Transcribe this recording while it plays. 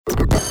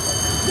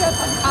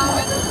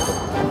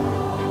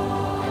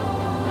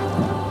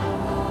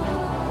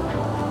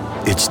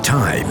It's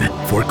time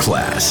for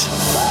class.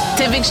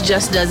 Civics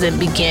just doesn't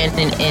begin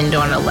and end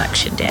on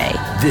Election Day.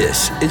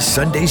 This is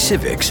Sunday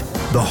Civics,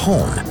 the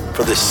home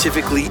for the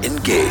civically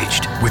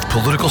engaged, with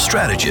political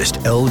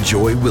strategist L.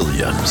 Joy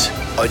Williams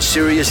on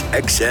Sirius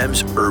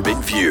XM's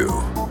Urban View.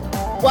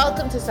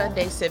 Welcome to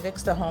Sunday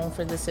Civics, the home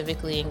for the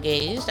civically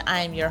engaged. I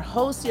am your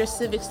host, your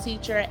civics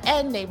teacher,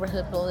 and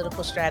neighborhood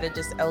political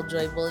strategist, L.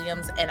 Joy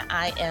Williams, and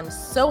I am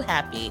so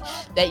happy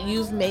that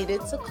you've made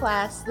it to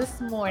class this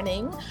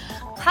morning.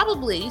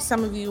 Probably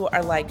some of you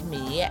are like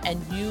me,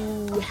 and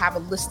you have a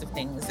list of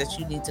things that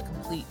you need to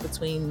complete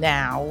between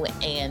now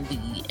and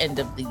the end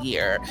of the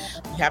year.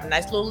 You have a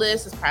nice little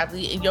list. It's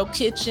probably in your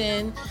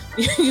kitchen,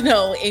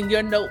 in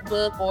your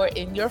notebook, or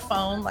in your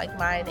phone like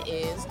mine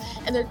is.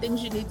 And there are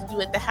things you need to do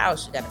at the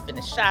house. You got to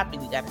finish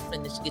shopping. You got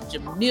to get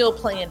your meal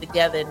plan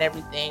together and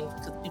everything,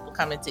 because people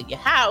come into your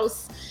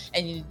house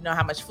and you know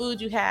how much food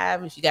you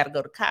have. If you got to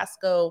go to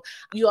Costco,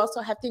 you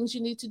also have things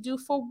you need to do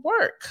for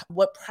work.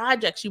 What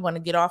projects you want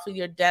to get off of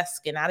your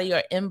desk and out of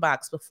your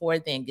inbox before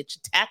then. Get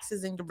your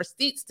taxes and your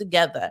receipts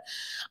together.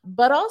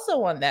 But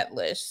also on that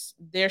list,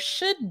 there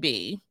should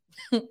be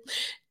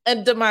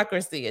a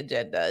democracy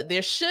agenda.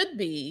 There should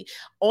be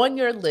on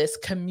your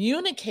list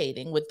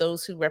communicating with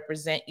those who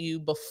represent you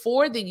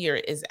before the year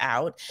is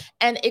out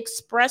and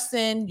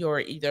expressing your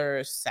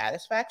either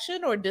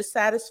satisfaction or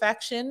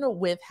dissatisfaction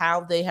with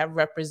how they have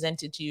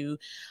represented you,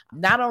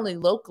 not only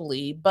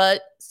locally,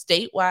 but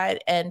statewide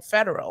and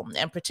federal.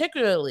 And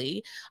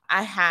particularly,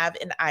 I have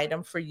an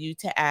item for you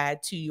to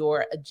add to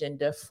your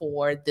agenda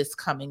for this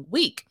coming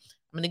week.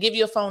 I'm going to give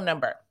you a phone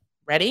number.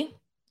 Ready?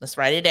 Let's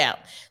write it out.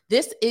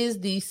 This is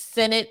the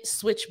Senate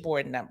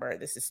switchboard number.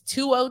 This is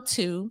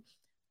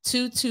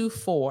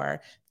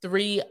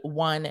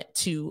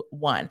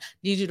 202-224-3121.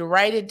 Need you to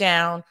write it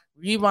down,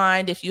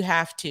 rewind if you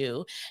have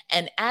to,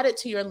 and add it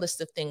to your list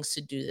of things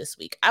to do this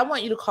week. I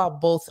want you to call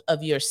both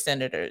of your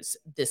senators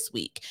this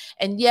week.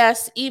 And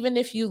yes, even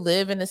if you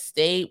live in a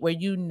state where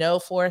you know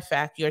for a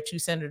fact your two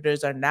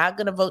senators are not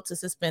going to vote to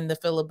suspend the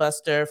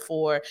filibuster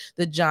for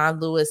the John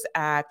Lewis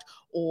Act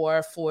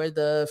or for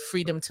the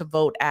Freedom to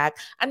Vote Act,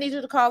 I need you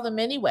to call them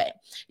anyway.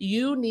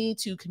 You need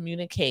to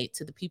communicate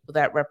to the people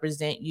that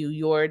represent you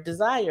your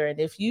desire. And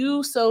if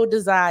you so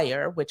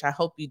desire, which I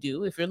hope you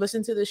do, if you're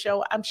listening to the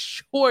show, I'm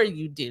sure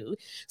you do,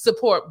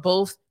 support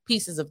both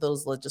pieces of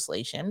those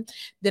legislation,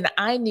 then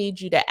I need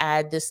you to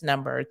add this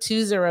number,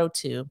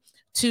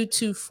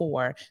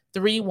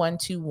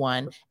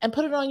 202-224-3121, and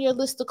put it on your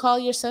list to call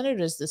your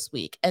senators this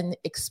week and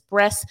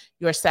express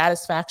your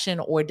satisfaction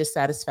or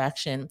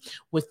dissatisfaction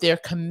with their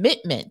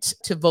commitment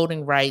to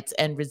voting rights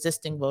and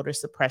resisting voter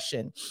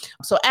suppression.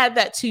 So add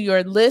that to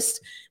your list.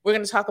 We're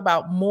going to talk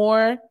about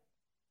more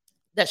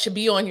that should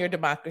be on your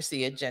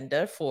democracy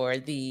agenda for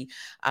the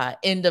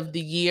end of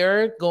the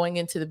year, going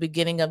into the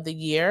beginning of the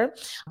year.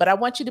 But I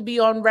want you to be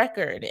on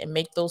record and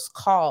make those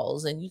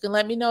calls. And you can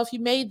let me know if you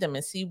made them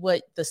and see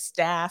what the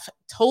staff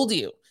told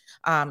you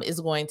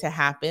is going to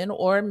happen.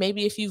 Or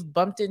maybe if you've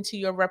bumped into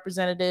your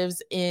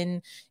representatives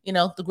in,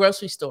 the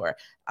grocery store.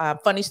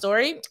 Funny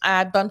story,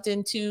 I bumped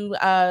into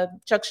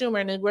Chuck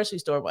Schumer in the grocery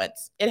store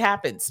once. It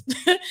happens.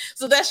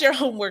 So that's your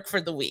homework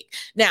for the week.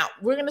 Now,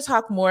 we're going to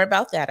talk more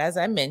about that, as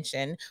I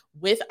mentioned,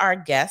 with our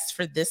guests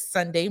for this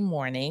Sunday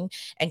morning.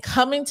 And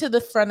coming to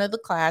the front of the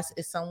class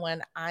is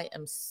someone I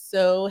am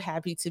so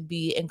happy to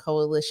be in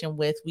coalition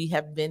with. We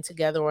have been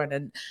together on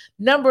a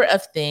number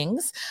of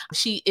things.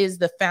 She is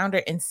the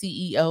founder and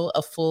CEO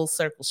of Full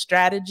Circle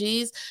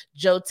Strategies,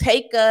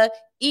 Joteka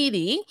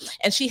Edie,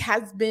 and she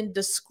has been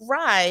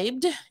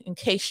described, in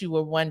case you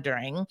were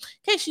wondering, in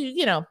case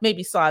you,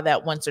 maybe saw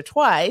that once or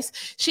twice,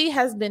 she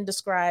has been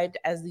described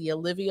as the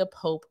Olivia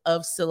Pope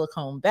of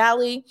Silicon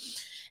Valley.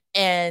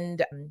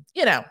 And,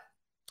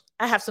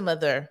 I have some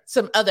other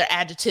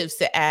adjectives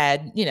to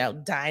add,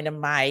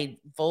 dynamite,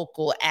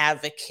 vocal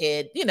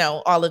advocate,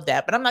 all of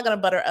that, but I'm not going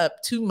to butter up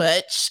too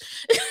much.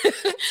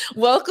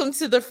 Welcome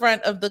to the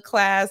front of the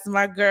class,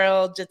 my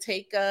girl,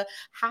 Joteka.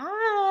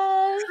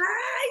 Hi,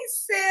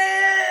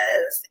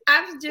 sis.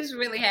 I'm just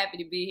really happy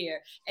to be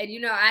here. And,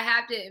 I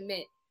have to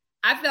admit,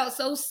 I felt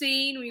so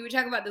seen when you were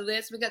talking about the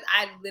list, because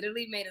I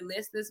literally made a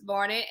list this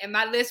morning and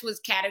my list was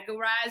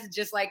categorized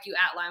just like you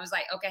outlined. It was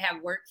like, okay, I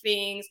have work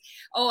things.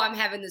 Oh, I'm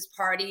having this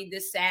party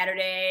this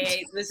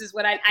Saturday. This is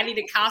what I need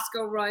a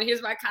Costco run.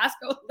 Here's my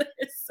Costco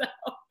list.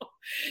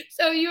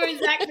 So you're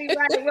exactly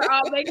right. We're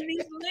all making these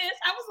lists.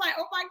 I was like,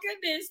 oh my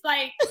goodness.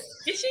 Like,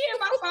 is she in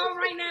my phone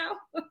right now?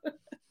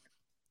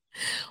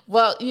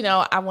 Well,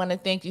 I want to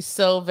thank you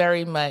so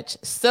very much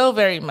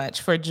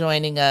for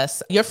joining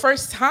us. Your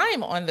first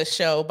time on the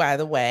show, by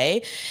the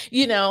way,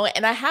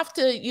 and I have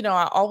to,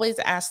 I always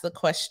ask the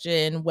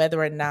question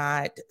whether or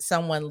not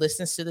someone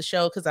listens to the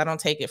show, because I don't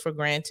take it for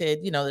granted.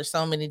 There's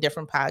so many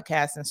different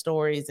podcasts and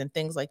stories and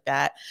things like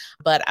that.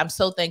 But I'm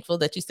so thankful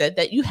that you said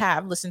that you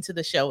have listened to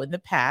the show in the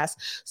past.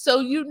 So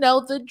you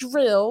know the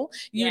drill.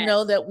 You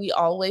know that we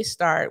always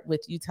start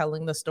with you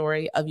telling the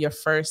story of your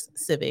first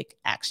civic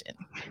action.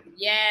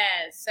 Yes.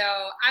 Yes. So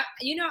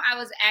I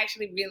was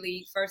actually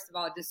really, first of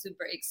all, just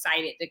super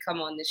excited to come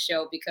on the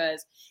show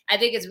because I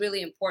think it's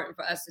really important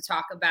for us to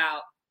talk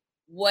about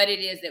what it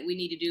is that we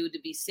need to do to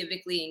be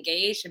civically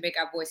engaged and make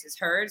our voices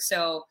heard.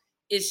 So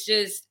it's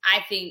just,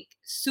 I think,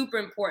 super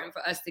important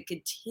for us to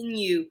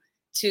continue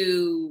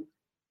to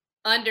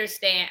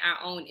understand our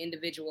own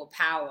individual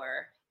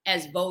power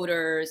as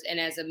voters and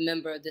as a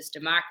member of this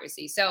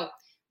democracy. So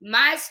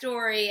my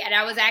story, and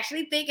I was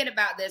actually thinking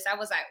about this, I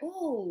was like,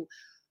 ooh,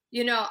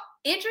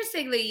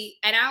 interestingly,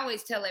 and I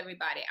always tell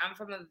everybody, I'm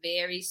from a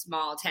very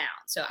small town.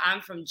 So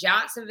I'm from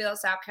Johnsonville,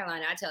 South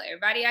Carolina. I tell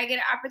everybody I get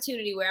an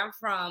opportunity where I'm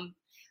from.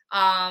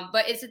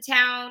 But it's a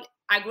town,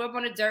 I grew up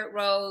on a dirt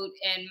road,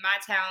 and my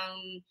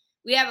town,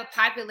 we have a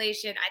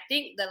population, I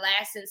think the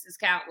last census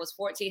count was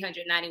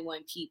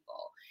 1,491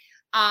 people.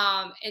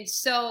 And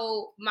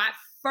so my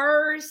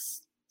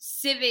first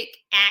civic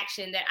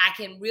action that I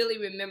can really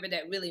remember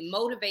that really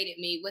motivated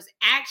me was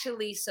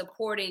actually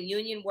supporting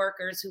union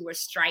workers who were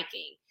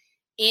striking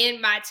in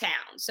my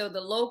town. So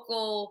the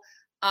local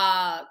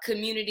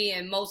community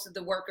and most of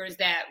the workers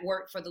that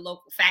worked for the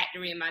local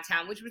factory in my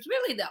town, which was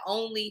really the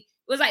only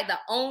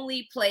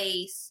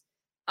place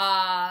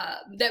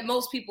that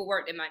most people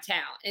worked in my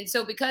town. And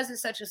so because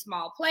it's such a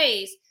small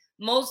place,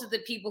 most of the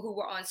people who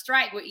were on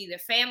strike were either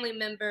family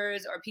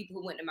members or people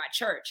who went to my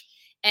church.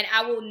 And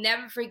I will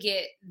never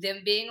forget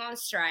them being on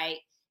strike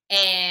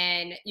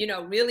and,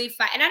 really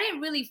fight. And I didn't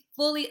really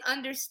fully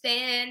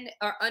understand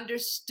or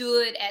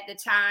understood at the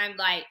time,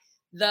 like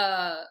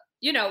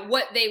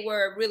what they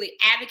were really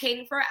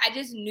advocating for. I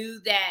just knew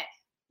that,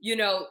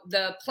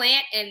 the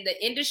plant and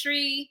the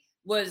industry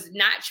was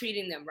not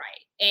treating them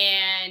right.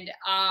 And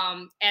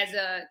as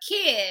a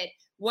kid,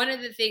 one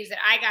of the things that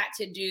I got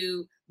to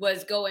do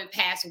was go and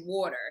pass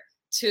water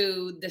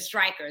to the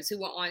strikers who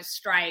were on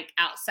strike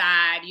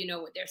outside,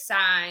 with their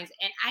signs.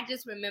 And I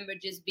just remember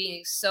just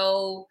being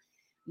so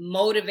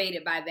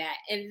motivated by that.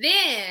 And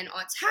then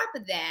on top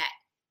of that,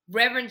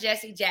 Reverend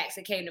Jesse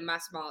Jackson came to my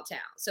small town.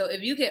 So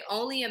if you could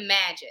only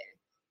imagine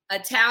a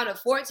town of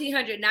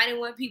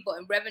 1,491 people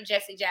and Reverend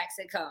Jesse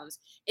Jackson comes,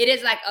 it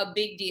is like a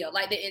big deal.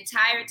 Like the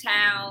entire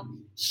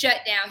town shut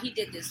down. He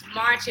did this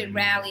march and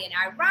rally. And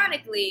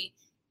ironically,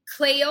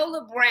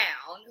 Cleola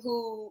Brown,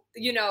 who,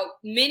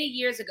 many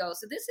years ago,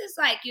 so this is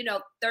like,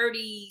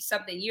 30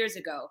 something years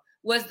ago,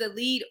 was the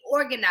lead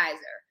organizer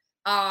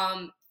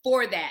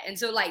for that. And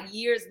so like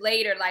years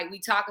later, like we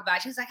talk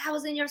about, she was like, I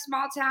was in your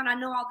small town. I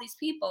know all these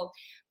people.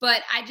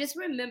 But I just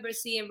remember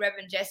seeing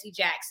Reverend Jesse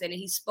Jackson, and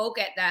he spoke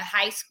at the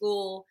high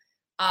school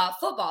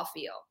football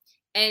field.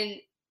 And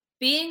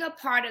being a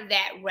part of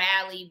that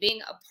rally, being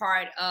a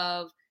part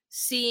of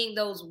seeing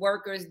those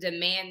workers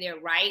demand their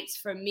rights,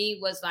 for me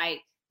was like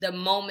the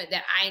moment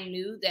that I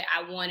knew that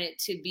I wanted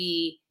to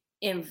be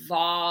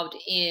involved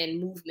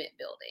in movement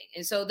building.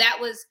 And so that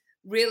was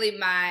really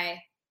my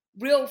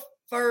real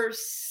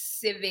first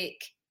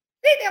civic.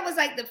 I think that was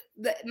like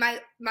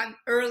my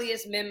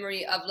earliest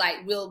memory of like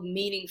real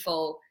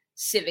meaningful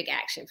civic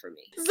action for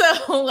me.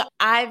 So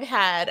I've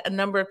had a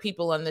number of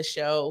people on the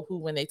show who,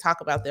 when they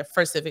talk about their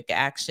first civic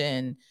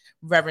action,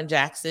 Reverend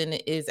Jackson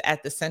is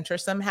at the center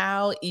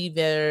somehow,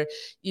 either,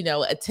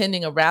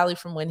 attending a rally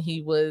from when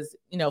he was,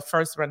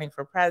 first running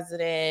for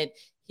president,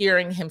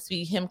 hearing him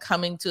speak, him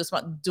coming to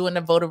doing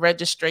a voter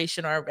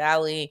registration or a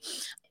rally.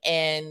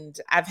 And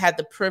I've had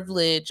the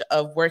privilege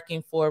of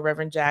working for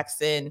Reverend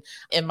Jackson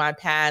in my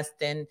past,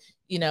 and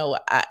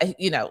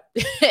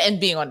and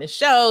being on the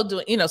show,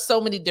 doing,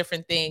 so many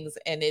different things.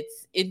 And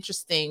it's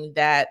interesting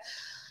that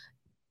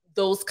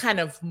those kind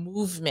of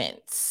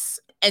movements,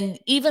 and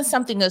even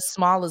something as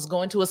small as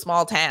going to a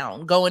small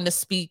town, going to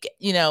speak,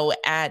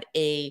 at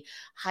a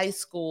high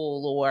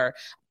school, or,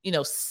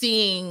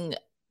 seeing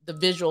the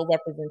visual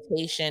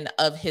representation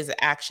of his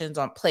actions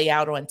play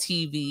out on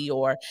TV,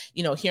 or,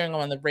 hearing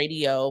on the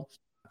radio,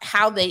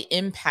 how they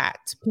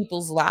impact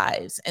people's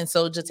lives. And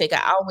so, Jateka,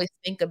 I always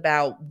think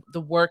about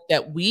the work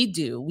that we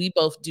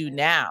both do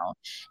now,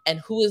 and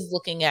who is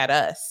looking at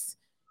us,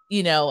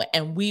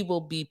 and we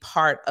will be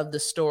part of the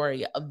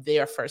story of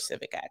their first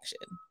civic action.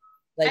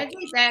 I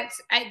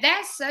think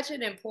that's such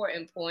an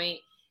important point,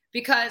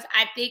 because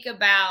I think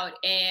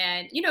about,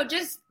 and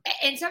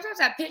sometimes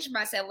I picture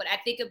myself when I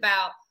think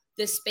about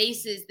the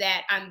spaces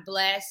that I'm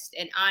blessed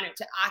and honored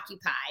to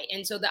occupy.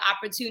 And so the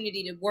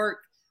opportunity to work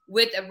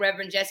with a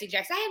Reverend Jesse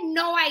Jackson, I had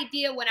no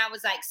idea when I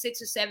was like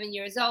 6 or 7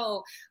 years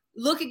old,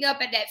 looking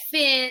up at that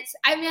fence.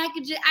 I mean, I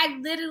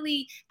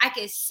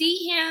could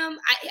see him.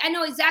 I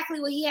know exactly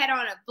what he had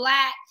on, a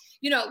black,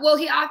 well,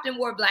 he often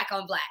wore black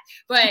on black,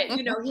 but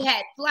he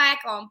had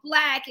black on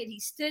black, and he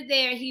stood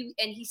there, and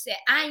he said,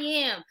 I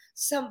am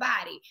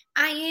somebody.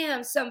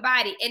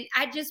 And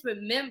I just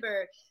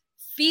remember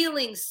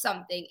feeling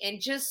something,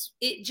 and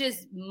it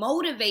just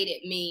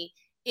motivated me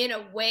in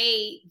a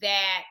way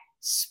that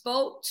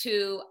spoke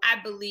to,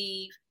 I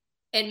believe,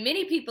 and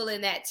many people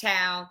in that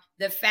town,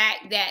 the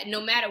fact that no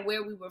matter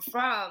where we were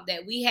from,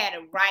 that we had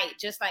a right,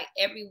 just like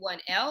everyone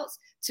else,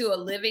 to a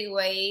living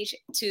wage,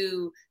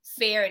 to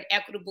fair and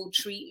equitable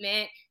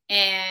treatment,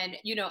 and,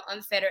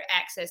 unfettered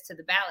access to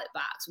the ballot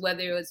box,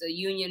 whether it was a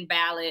union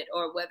ballot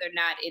or whether or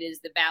not it is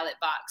the ballot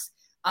box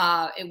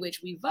in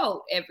which we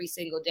vote every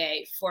single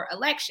day for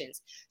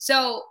elections.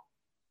 So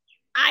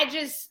I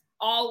just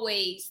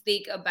always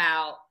think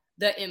about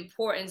the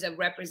importance of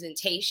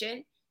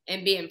representation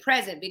and being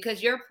present,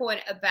 because your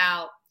point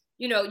about,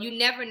 you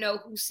never know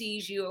who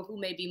sees you or who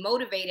may be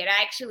motivated.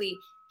 I actually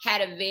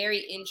had a very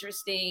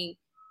interesting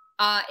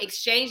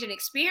exchange and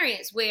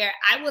experience where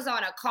I was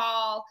on a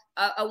call,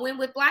 a Win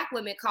with Black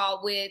Women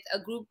call with a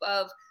group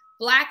of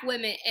Black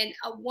women, and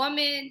a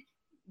woman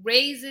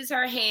raises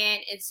her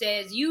hand and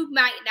says, "You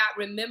might not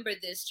remember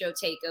this,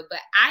 Joteka, but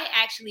I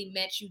actually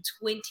met you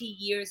 20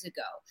 years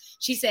ago."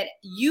 She said,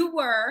 "You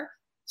were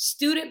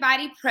student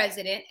body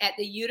president at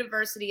the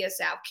University of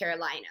South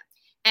Carolina."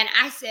 And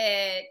I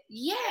said,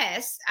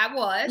 "Yes, I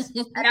was."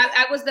 And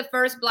I was the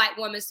first Black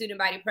woman student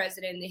body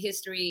president in the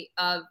history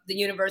of the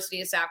University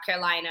of South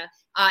Carolina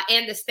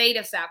and the state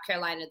of South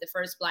Carolina, the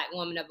first Black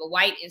woman of a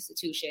white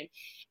institution.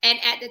 And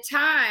at the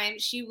time,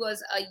 she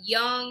was a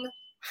young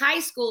high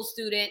school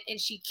student, and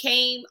she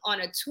came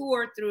on a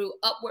tour through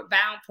Upward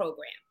Bound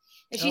program.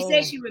 And she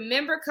said she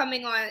remembered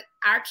coming on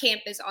our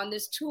campus on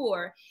this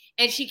tour,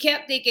 and she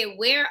kept thinking,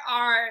 where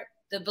are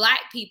the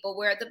Black people,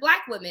 where are the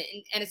Black women?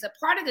 And as a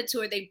part of the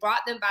tour, they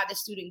brought them by the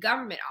student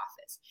government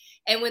office.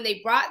 And when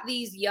they brought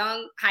these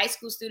young high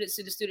school students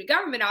to the student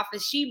government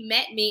office, she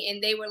met me,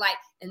 and they were like,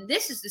 "And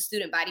this is the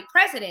student body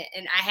president."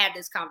 And I had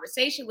this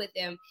conversation with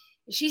them.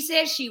 And she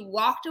said she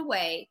walked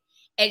away,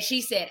 and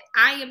she said,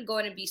 "I am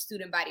going to be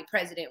student body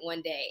president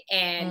one day."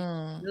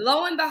 And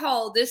lo and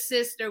behold, this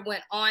sister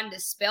went on to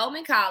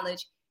Spelman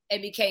College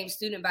and became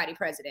student body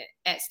president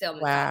at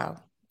Spelman College.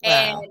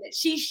 And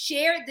she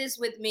shared this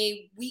with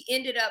me. We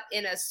ended up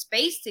in a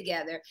space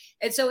together.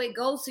 And so it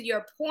goes to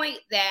your point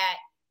that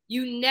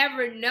you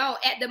never know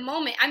at the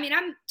moment. I mean,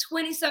 I'm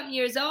 20 something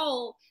years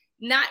old,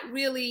 not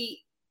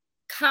really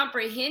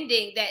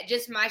comprehending that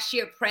just my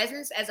sheer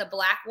presence as a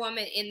Black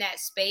woman in that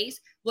space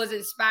was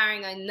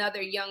inspiring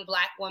another young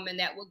Black woman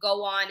that would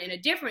go on in a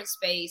different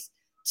space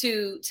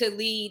to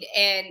lead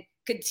and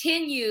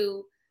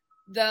continue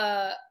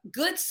the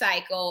good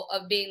cycle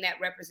of being that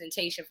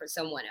representation for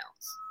someone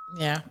else.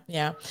 Yeah.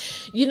 Yeah.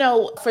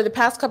 For the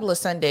past couple of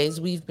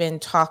Sundays, we've been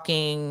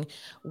talking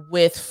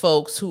with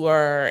folks who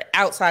are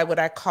outside what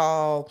I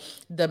call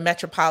the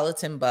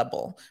metropolitan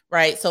bubble,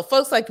 right? So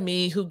folks like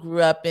me who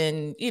grew up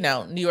in,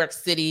 New York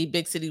City,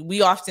 big city,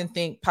 we often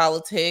think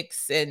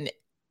politics and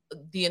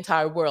the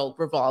entire world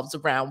revolves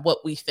around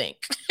what we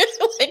think,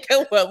 like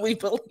what we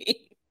believe.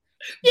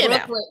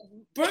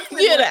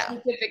 Brooklyn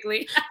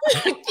specifically.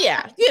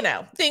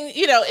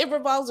 It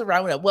revolves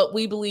around what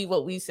we believe,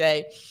 what we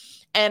say.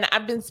 And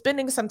I've been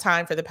spending some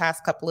time for the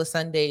past couple of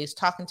Sundays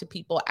talking to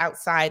people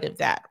outside of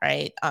that,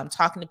 right?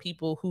 Talking to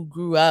people who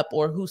grew up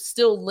or who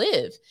still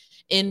live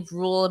in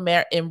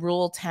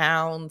rural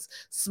towns,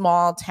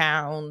 small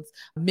towns,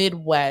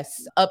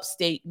 Midwest,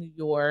 upstate New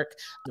York,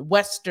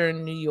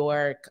 Western New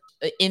York,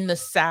 in the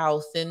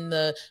South, in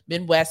the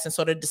Midwest, and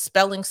sort of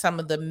dispelling some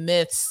of the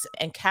myths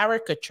and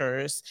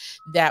caricatures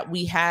that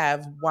we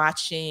have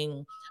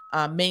watching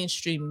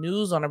mainstream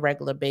news on a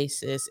regular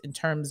basis in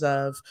terms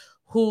of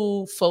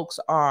who folks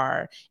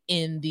are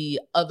in the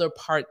other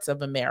parts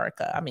of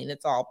America. I mean,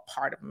 it's all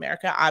part of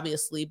America,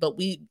 obviously, but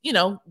we,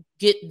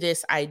 get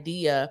this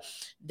idea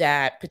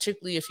that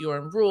particularly if you're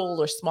in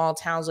rural or small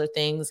towns or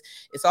things,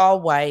 it's all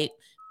white,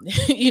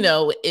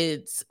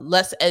 it's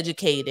less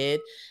educated.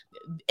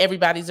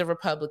 Everybody's a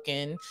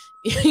Republican,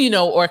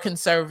 or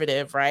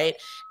conservative, right?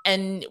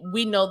 And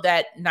we know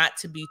that not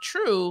to be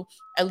true.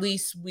 At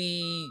least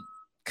we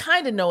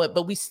kind of know it,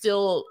 but we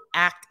still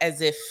act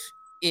as if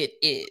it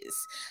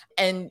is.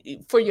 And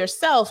for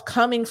yourself,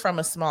 coming from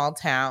a small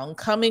town,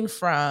 coming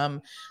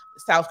from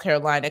South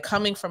Carolina,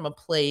 coming from a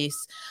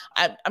place,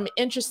 I'm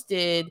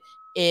interested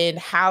in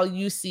how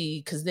you see,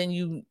 because then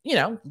you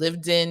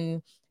lived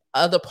in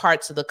other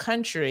parts of the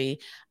country,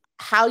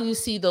 how you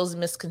see those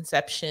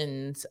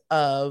misconceptions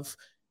of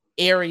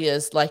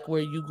areas like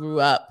where you grew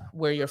up,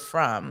 where you're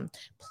from,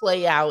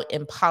 play out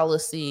in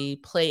policy,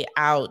 play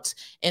out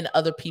in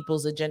other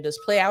people's agendas,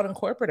 play out in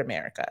corporate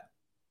America.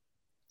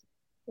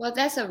 Well,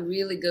 that's a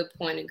really good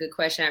point, a good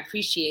question. I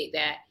appreciate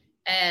that.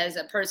 As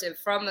a person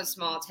from a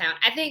small town,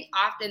 I think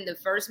often the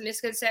first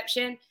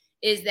misconception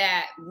is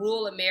that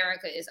rural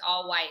America is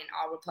all white and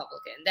all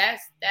Republican.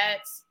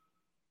 That's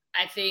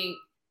I think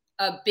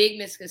a big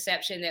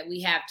misconception that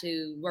we have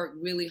to work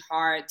really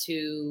hard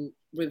to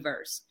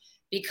reverse,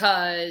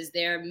 because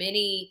there are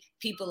many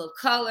people of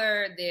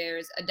color.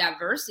 There's a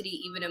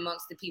diversity even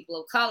amongst the people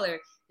of color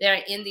that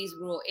are in these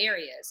rural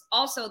areas.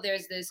 Also,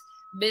 there's this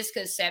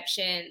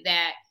misconception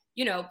that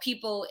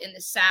people in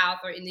the South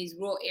or in these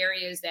rural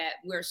areas that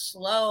we're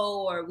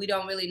slow or we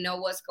don't really know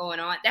what's going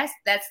on.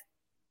 That's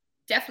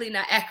definitely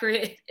not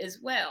accurate as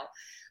well.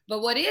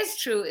 But what is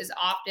true is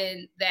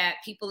often that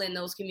people in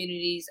those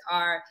communities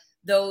are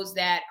those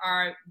that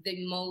are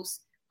the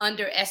most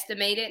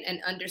underestimated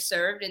and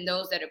underserved, and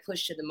those that are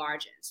pushed to the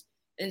margins.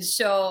 And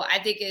so I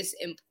think it's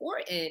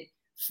important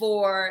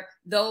for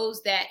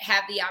those that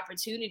have the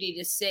opportunity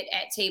to sit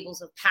at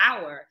tables of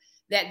power,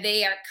 that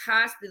they are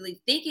constantly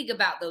thinking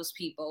about those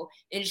people,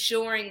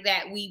 ensuring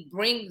that we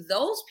bring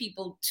those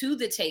people to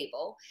the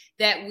table,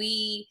 that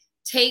we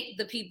take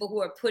the people who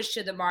are pushed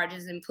to the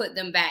margins and put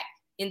them back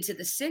into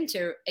the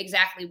center,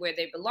 exactly where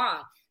they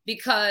belong.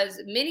 Because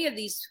many of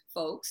these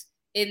folks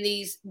in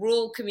these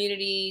rural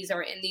communities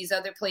or in these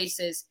other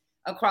places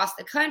across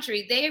the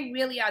country, they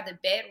really are the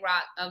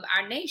bedrock of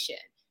our nation.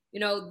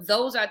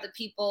 Those are the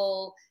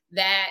people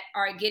that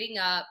are getting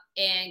up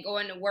and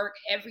going to work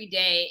every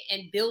day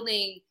and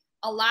building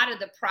a lot of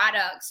the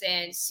products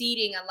and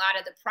seeding a lot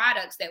of the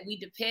products that we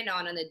depend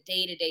on a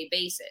day-to-day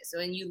basis. So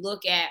when you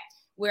look at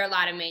where a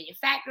lot of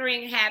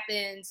manufacturing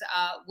happens,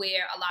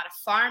 where a lot of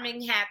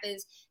farming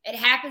happens, it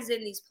happens in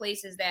these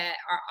places that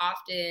are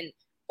often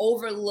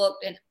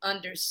overlooked and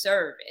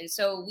underserved. And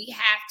so we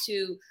have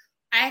to,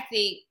 I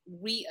think,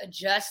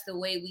 readjust the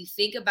way we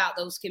think about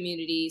those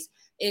communities,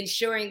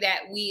 ensuring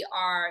that we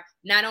are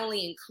not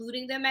only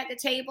including them at the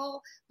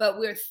table, but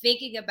we're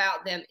thinking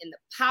about them in the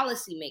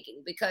policy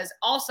making, because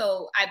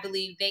also I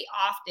believe they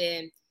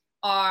often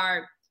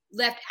are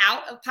left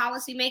out of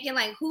policy making.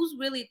 Like, who's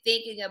really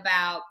thinking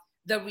about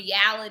the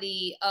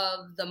reality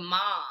of the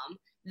mom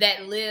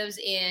that lives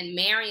in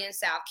Marion,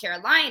 South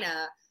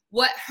Carolina,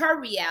 what her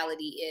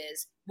reality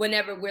is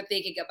whenever we're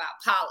thinking about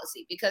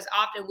policy? Because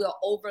often we'll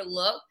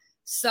overlook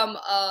some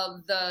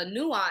of the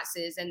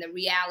nuances and the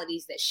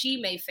realities that she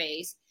may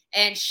face.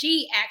 And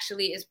she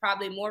actually is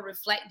probably more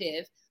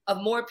reflective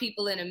of more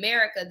people in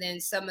America than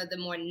some of the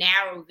more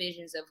narrow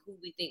visions of who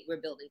we think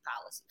we're building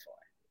policy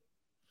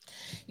for.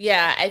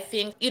 Yeah, I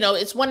think,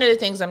 it's one of the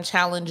things I'm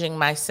challenging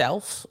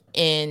myself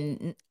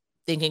in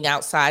thinking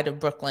outside of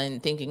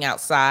Brooklyn, thinking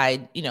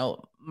outside,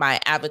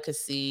 my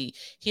advocacy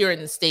here in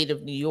the state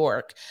of New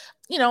York,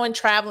 and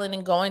traveling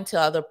and going to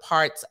other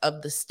parts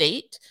of the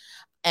state.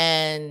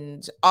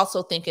 And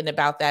also thinking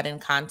about that in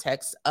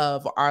context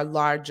of our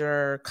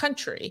larger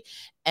country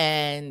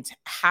and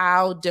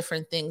how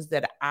different things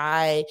that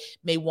I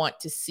may want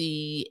to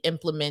see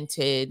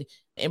implemented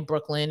in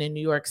Brooklyn and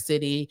New York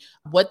City,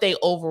 what's the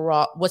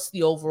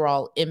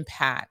overall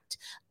impact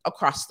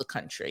across the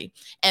country.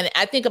 And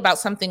I think about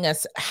something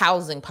as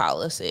housing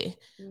policy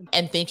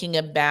and thinking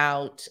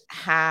about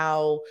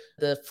how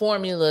the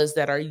formulas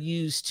that are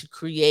used to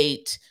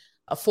create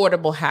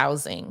affordable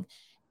housing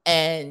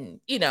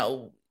and,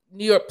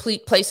 New York,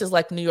 places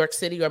like New York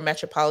City or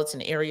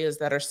metropolitan areas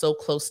that are so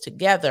close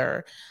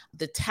together,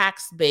 the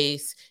tax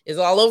base is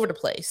all over the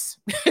place,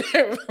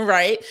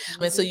 right?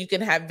 Mm-hmm. And so you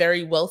can have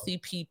very wealthy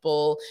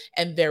people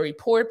and very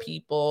poor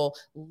people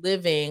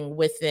living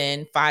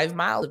within 5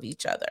 miles of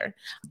each other.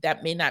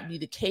 That may not be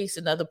the case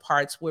in other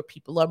parts where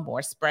people are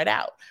more spread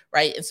out,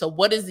 right? And so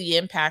what is the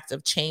impact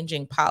of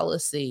changing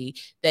policy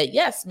that,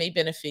 yes, may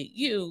benefit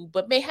you,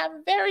 but may have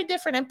very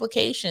different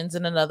implications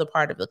in another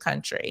part of the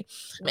country?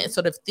 Mm-hmm. And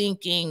sort of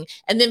thinking,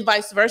 and then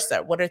vice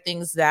versa, what are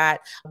things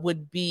that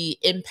would be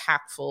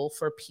impactful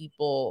for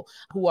people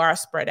who are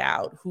spread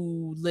out,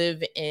 who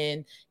live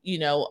in,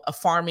 a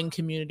farming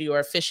community or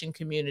a fishing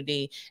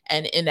community,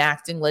 and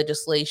enacting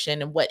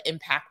legislation, and what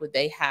impact would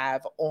they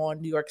have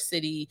on New York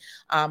City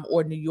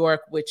or New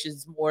York, which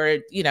is more,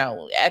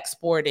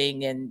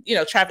 exporting and,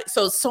 traffic.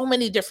 So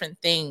many different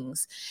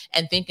things,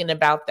 and thinking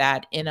about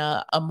that in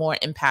a more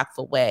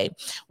impactful way.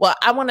 Well,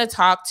 I want to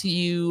talk to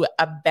you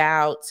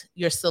about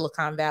your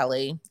Silicon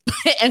Valley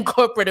and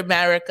corporate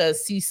America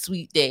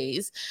C-suite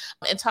days,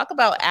 and talk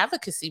about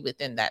advocacy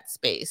within that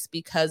space,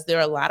 because there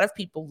are a lot of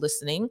people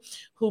listening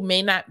who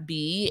may not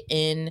be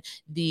in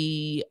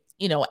the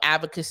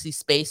advocacy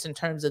space in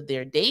terms of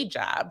their day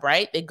job,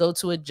 right? They go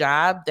to a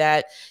job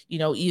that,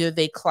 either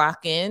they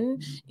clock in,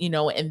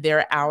 and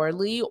they're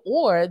hourly,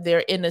 or they're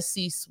in a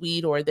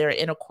C-suite, or they're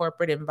in a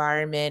corporate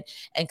environment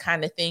and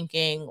kind of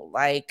thinking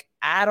like,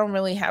 I don't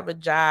really have a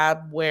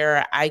job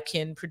where I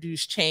can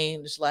produce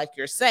change like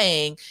you're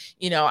saying.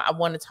 I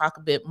want to talk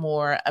a bit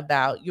more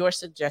about your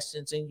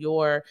suggestions and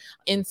your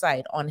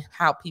insight on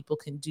how people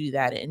can do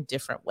that in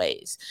different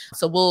ways.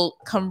 So we'll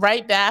come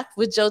right back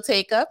with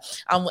Joteka,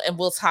 and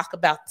we'll talk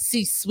about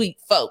C-suite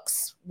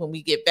folks when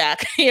we get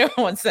back here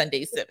on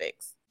Sunday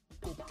Civics.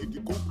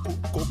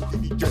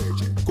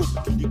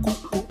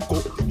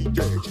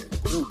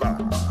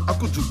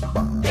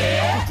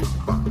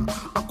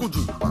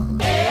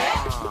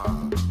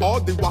 All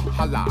the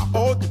wahala,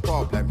 all the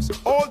problems,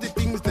 all the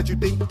things that you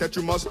think that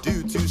you must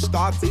do to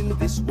start in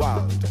this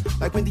world.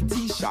 Like when the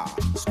teacher,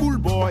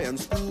 schoolboy and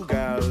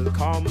schoolgirl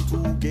come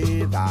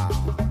together.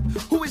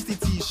 Who is the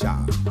teacher?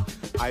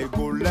 I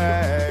go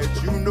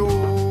let you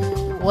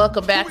know.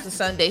 Welcome back to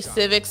Sunday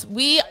Civics.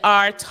 We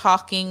are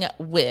talking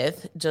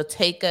with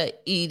Joteka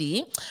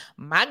Edie,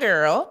 my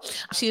girl.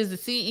 She is the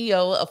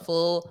CEO of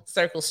Full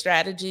Circle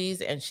Strategies,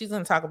 and she's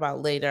going to talk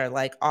about later,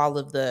 like all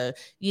of the,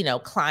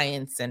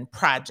 clients and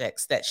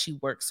projects that she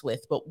works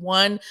with. But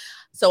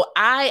so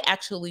I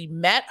actually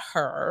met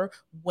her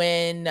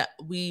when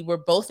we were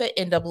both at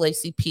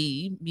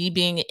NAACP, me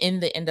being in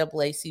the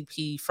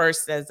NAACP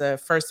first as a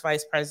first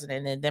vice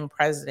president and then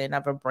president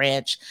of a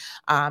branch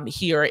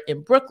here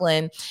in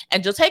Brooklyn.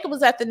 And Joteka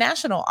was at the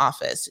national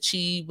office.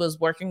 She was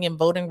working in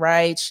voting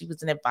rights. She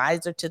was an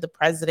advisor to the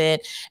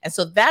president. And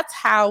so that's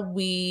how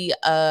we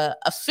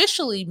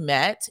officially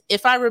met,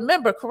 if I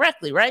remember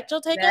correctly, right,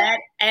 Joteka?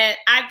 And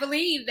I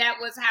believe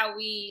that's how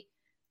we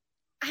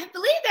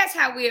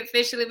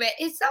officially met.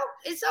 It's so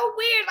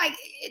weird. Like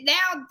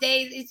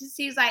nowadays, it just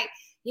seems like,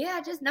 yeah,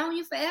 I just known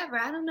you forever.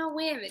 I don't know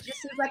when. It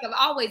just seems like I've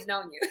always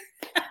known you.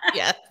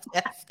 Yes.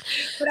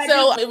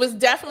 So it was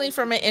definitely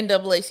from an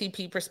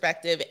NAACP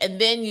perspective.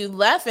 And then you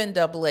left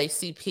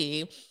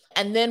NAACP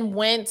and then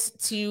went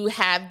to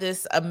have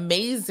this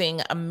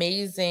amazing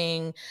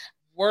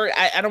work.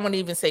 I don't want to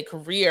even say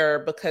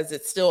career because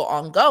it's still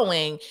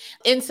ongoing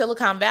in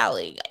Silicon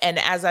Valley. And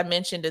as I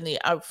mentioned in the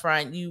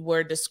upfront, you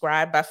were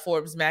described by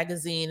Forbes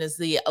magazine as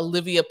the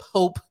Olivia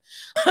Pope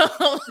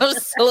of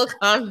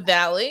Silicon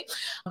Valley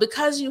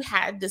because you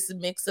had this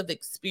mix of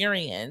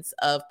experience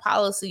of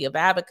policy, of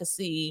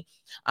advocacy,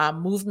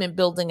 movement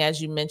building,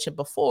 as you mentioned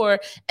before,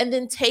 and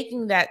then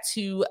taking that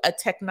to a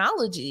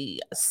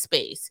technology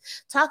space.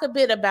 Talk a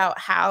bit about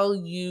how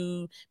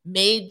you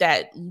made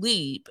that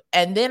leap.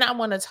 And then I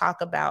want to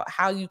talk about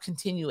how you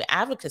continue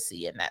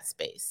advocacy in that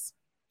space.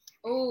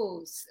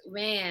 Oh,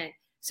 man.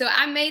 So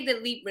I made the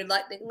leap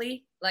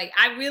reluctantly. Like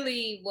I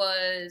really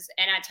was,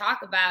 and I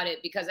talk about it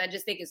because I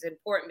just think it's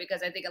important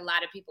because I think a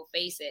lot of people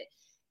face it.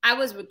 I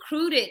was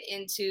recruited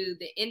into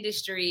the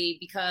industry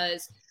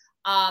because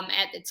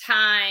at the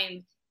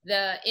time,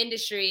 the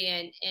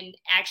industry and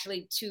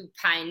actually two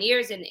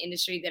pioneers in the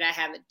industry that I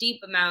have a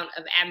deep amount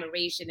of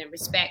admiration and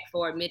respect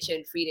for, Mitcha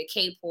and Frida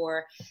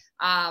Kapor.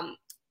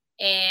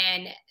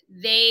 And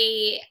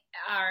they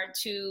are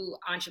two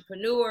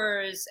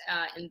entrepreneurs,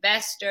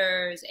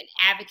 investors, and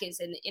advocates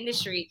in the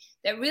industry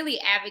that really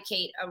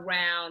advocate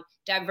around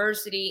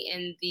diversity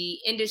in the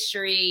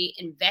industry,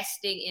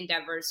 investing in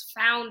diverse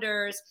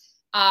founders.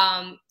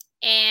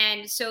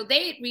 And so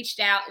they had reached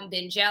out, and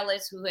Ben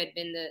Jealous, who had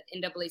been the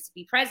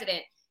NAACP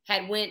president,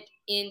 had went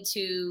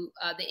into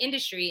the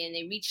industry, and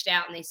they reached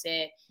out and they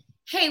said,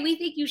 hey, we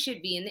think you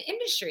should be in the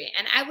industry.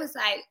 And I was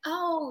like,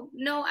 oh,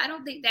 no, I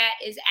don't think that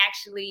is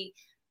actually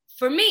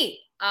for me.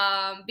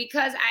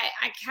 Because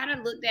I kind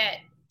of looked at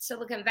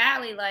Silicon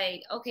Valley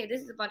like, okay,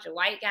 this is a bunch of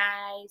white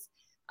guys.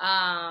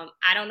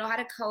 I don't know how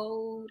to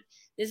code.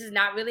 This is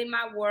not really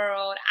my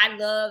world. I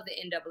love the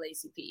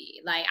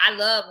NAACP. Like, I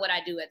love what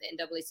I do at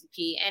the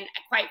NAACP. And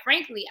quite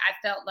frankly, I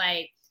felt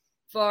like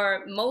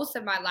for most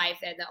of my life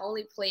that the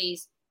only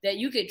place that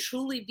you could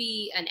truly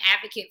be an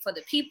advocate for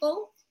the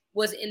people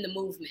was in the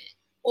movement,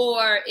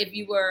 or if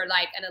you were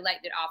like an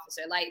elected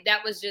officer. Like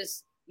that was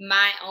just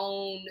my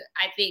own,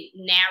 I think,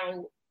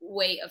 narrow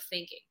way of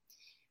thinking.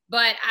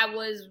 But I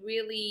was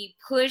really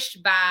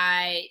pushed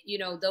by,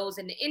 those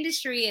in the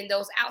industry and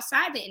those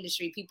outside the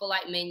industry, people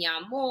like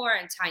Mignon Moore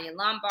and Tanya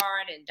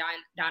Lombard and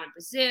Donna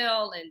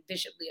Brazile and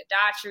Bishop Leah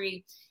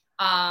Daughtry,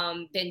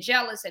 Ben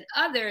Jealous and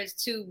others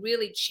to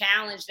really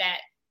challenge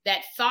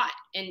that thought.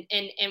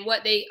 And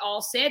what they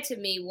all said to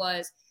me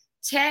was,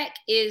 tech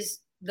is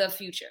the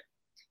future.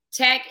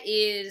 Tech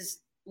is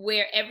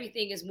where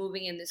everything is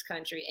moving in this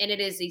country. And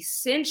it is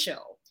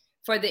essential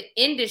for the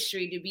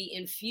industry to be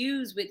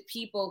infused with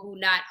people who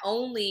not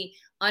only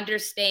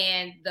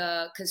understand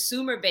the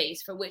consumer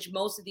base for which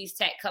most of these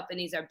tech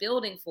companies are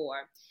building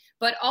for,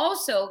 but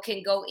also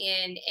can go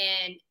in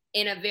and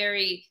in a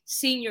very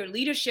senior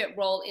leadership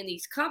role in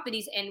these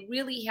companies and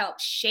really help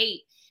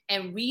shape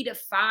and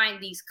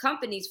redefine these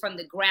companies from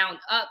the ground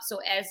up. So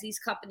as these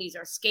companies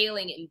are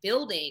scaling and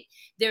building,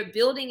 they're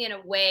building in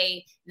a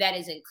way that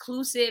is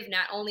inclusive,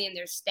 not only in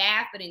their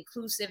staff, but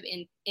inclusive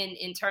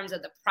in terms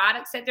of the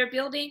products that they're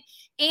building,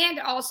 and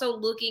also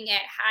looking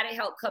at how to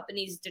help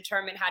companies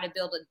determine how to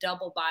build a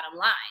double bottom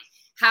line.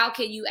 How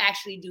can you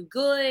actually do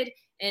good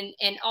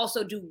and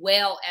also do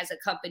well as a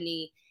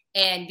company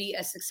and be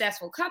a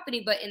successful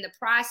company, but in the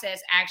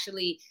process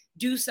actually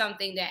do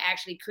something that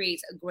actually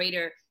creates a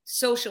greater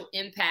social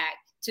impact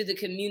to the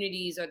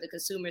communities or the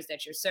consumers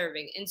that you're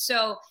serving. And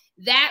so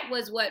that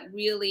was what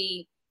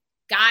really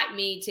got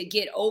me to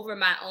get over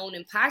my own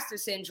imposter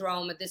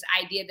syndrome of this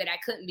idea that I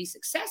couldn't be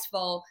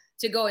successful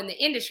to go in the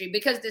industry.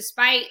 Because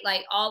despite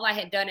like all I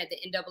had done at the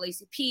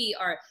NAACP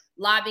or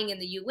lobbying in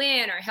the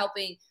UN or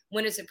helping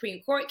win a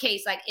Supreme Court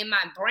case, like in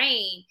my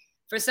brain,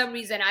 for some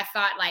reason, I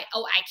thought like,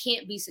 oh, I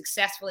can't be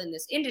successful in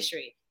this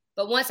industry.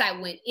 But once I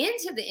went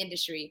into the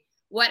industry,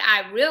 what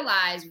I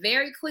realized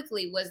very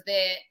quickly was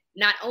that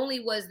not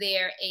only was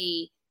there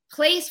a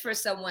place for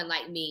someone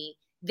like me,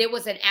 there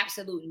was an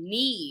absolute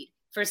need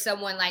for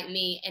someone like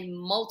me and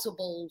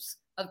multiples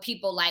of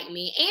people like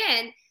me.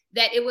 And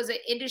that it was an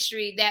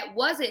industry that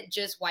wasn't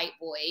just white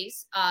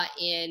boys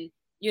in,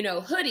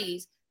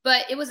 hoodies,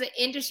 but it was an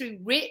industry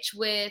rich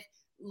with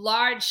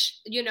large,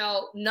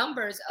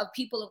 numbers of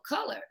people of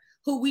color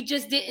who we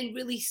just didn't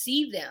really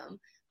see them.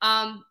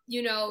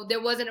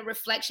 There wasn't a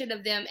reflection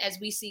of them as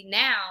we see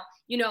now,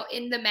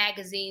 in the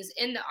magazines,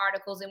 in the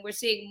articles, and we're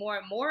seeing more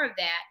and more of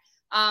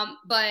that.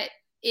 But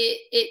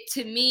it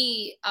to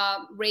me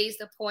raised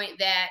the point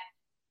that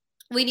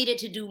we needed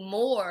to do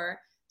more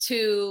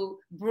to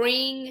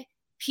bring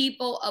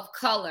people of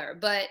color,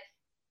 but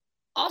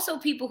also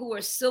people who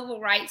are civil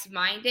rights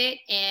minded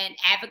and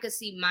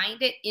advocacy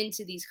minded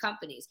into these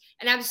companies.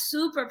 And I'm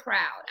super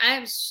proud. I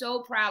am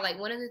so proud. Like,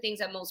 one of the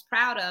things I'm most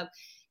proud of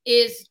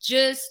is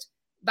just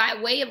by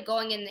way of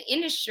going in the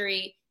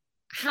industry,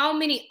 how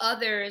many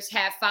others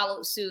have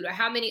followed suit, or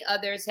how many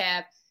others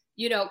have,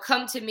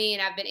 come to me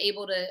and I've been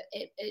able to,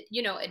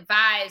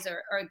 advise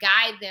or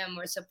guide them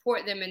or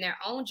support them in their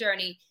own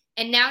journey.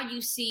 And now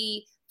you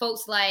see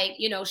folks like,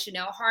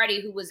 Chanel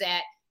Hardy, who was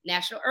at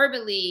National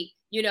Urban League,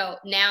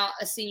 now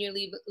a senior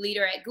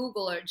leader at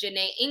Google, or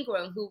Janae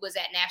Ingram, who was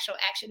at National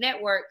Action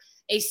Network,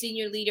 a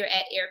senior leader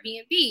at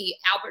Airbnb,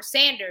 Albert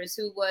Sanders,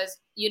 who was,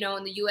 in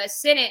the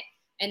U.S. Senate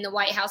and the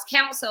White House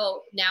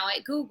Counsel, now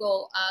at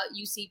Google.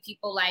 You see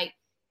people like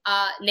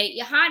Nate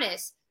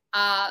Yohannes,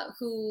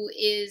 who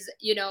is,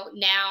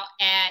 now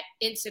at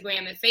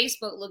Instagram and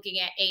Facebook looking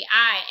at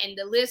AI, and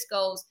the list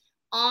goes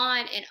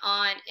on and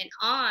on and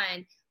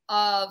on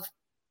of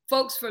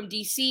folks from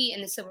DC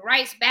and the civil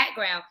rights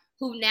background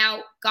who've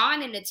now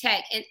gone into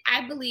tech. And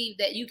I believe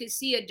that you can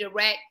see a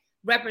direct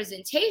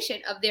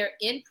representation of their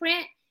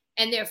imprint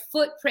and their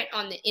footprint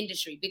on the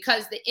industry,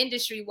 because the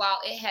industry, while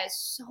it has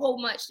so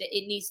much that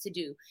it needs to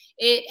do,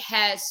 it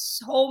has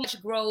so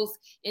much growth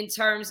in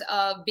terms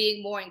of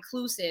being more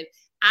inclusive.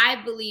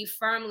 I believe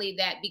firmly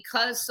that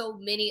because so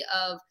many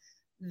of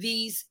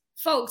these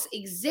folks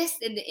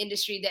exist in the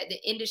industry, that the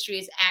industry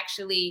is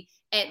actually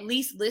at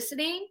least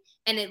listening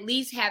and at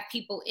least have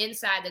people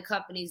inside the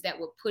companies that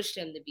will push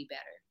them to be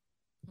better.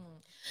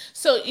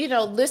 So,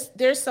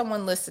 there's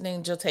someone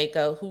listening,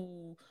 Joteka,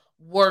 who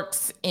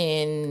works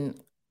in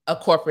a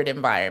corporate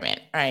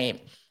environment,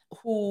 right?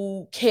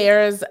 Who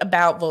cares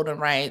about voting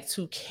rights,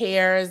 who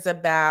cares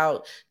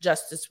about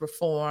justice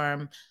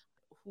reform,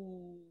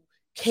 who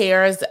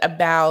cares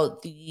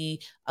about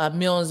the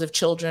millions of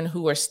children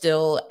who are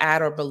still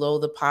at or below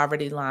the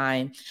poverty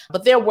line.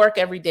 But their work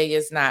every day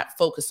is not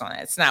focused on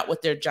it. It's not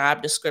what their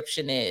job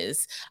description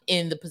is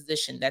in the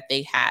position that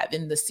they have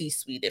in the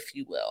C-suite, if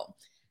you will.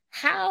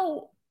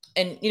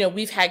 And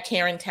we've had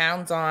Karen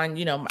Towns on,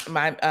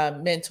 my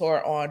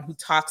mentor on, who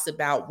talks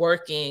about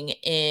working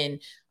in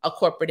a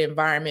corporate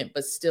environment,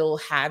 but still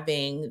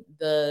having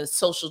the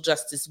social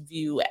justice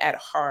view at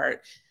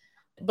heart.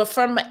 But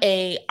from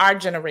our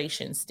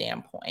generation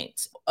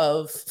standpoint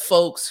of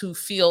folks who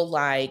feel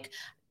like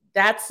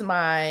that's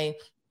my,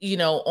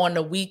 on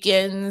the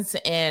weekends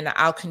and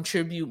I'll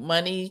contribute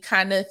money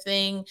kind of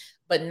thing,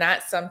 but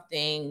not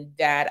something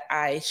that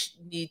I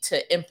need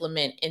to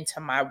implement into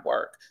my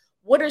work.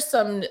 What are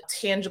some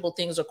tangible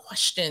things or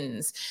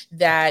questions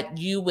that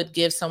you would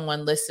give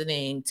someone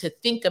listening to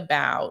think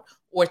about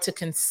or to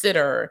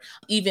consider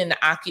even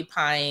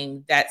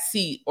occupying that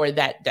seat or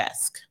that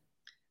desk?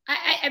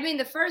 I mean,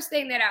 the first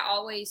thing that I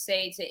always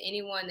say to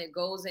anyone that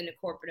goes into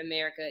corporate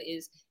America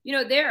is,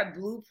 there are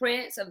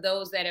blueprints of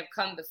those that have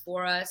come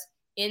before us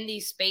in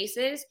these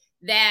spaces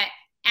that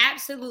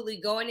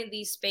absolutely go into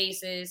these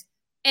spaces,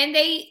 and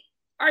they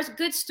are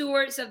good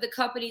stewards of the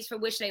companies for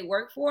which they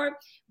work for,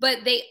 but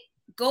they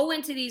go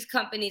into these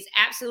companies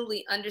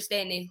absolutely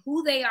understanding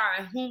who they are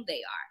and whom they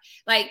are.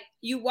 Like,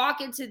 you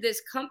walk into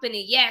this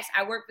company, yes,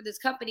 I work for this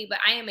company, but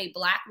I am a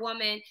Black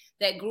woman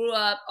that grew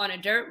up on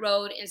a dirt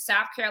road in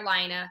South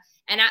Carolina,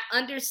 and I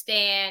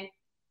understand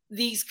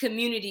these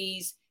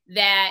communities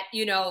that,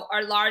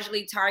 are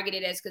largely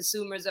targeted as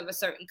consumers of a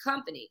certain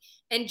company.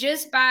 And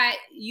just by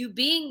you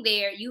being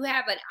there, you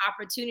have an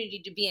opportunity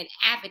to be an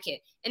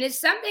advocate. And it's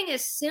something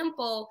as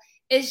simple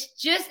as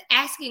just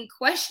asking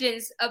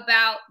questions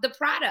about the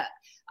product.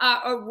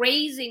 Or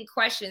raising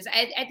questions.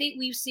 I think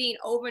we've seen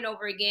over and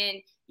over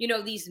again,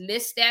 these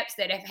missteps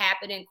that have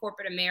happened in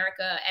corporate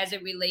America as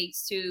it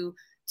relates to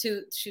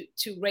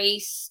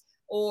race,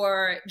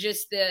 or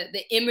just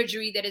the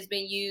imagery that has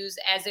been used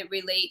as it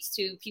relates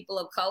to people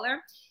of color.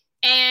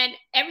 And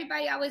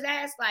everybody always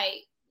asks,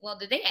 like, well,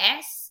 did they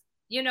ask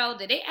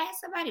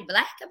somebody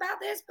Black about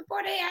this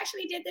before they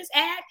actually did this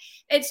ad?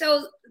 And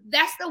so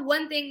that's the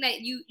one thing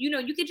that you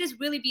could just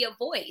really be a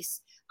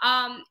voice.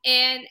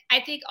 And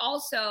I think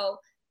also,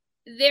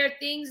 there are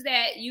things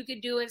that you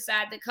could do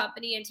inside the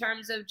company in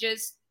terms of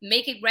just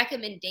making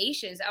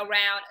recommendations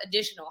around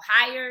additional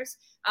hires,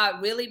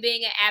 really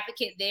being an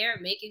advocate there,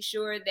 making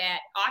sure that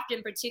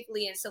often,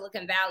 particularly in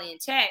Silicon Valley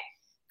and tech,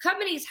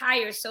 companies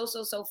hire so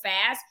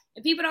fast,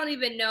 and people don't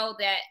even know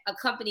that a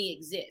company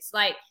exists.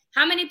 Like,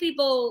 how many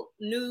people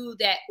knew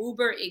that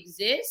Uber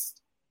exists?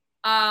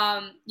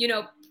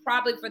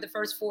 Probably for the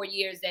first 4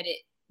 years that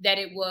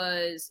it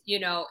was,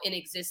 in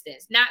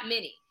existence. Not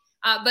many.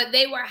 But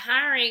they were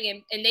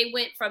hiring and they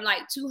went from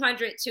like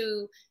 200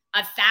 to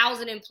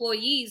 1,000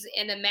 employees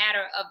in a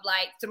matter of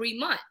like 3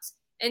 months.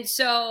 And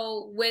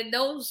so when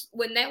those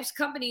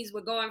companies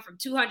were going from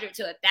 200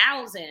 to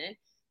 1,000,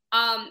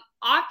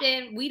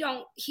 often we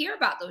don't hear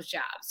about those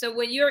jobs. So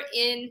when you're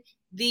in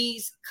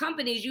these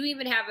companies, you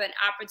even have an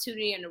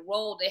opportunity and a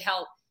role to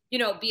help,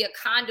 be a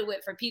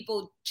conduit for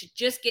people to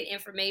just get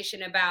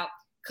information about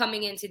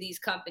coming into these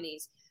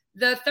companies.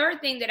 The third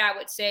thing that I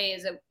would say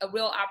is a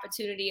real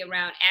opportunity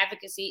around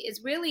advocacy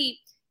is really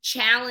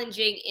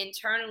challenging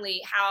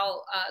internally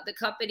how the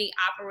company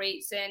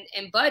operates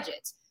and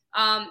budgets.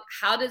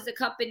 How does the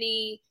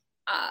company,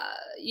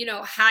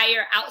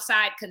 hire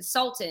outside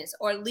consultants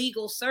or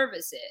legal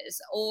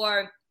services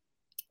or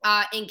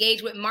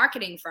engage with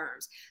marketing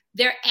firms?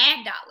 Their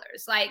ad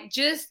dollars, like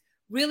just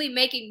really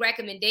making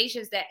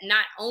recommendations that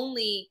not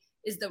only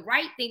is the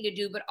right thing to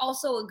do, but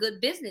also a good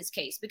business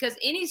case, because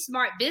any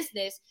smart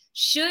business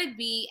should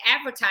be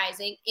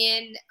advertising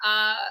in,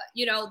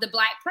 the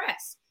Black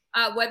press,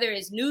 whether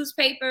it's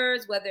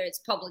newspapers, whether it's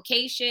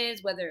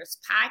publications, whether it's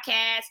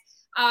podcasts.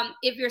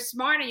 If you're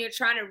smart and you're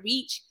trying to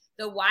reach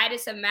the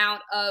widest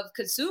amount of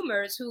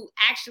consumers who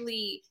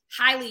actually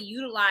highly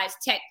utilize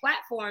tech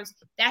platforms,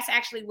 that's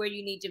actually where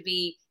you need to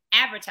be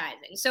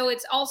advertising. So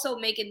it's also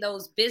making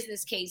those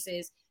business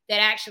cases that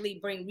actually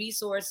bring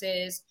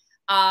resources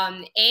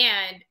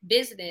and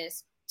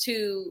business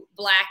to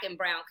Black and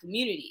brown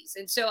communities.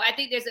 And so I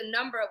think there's a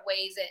number of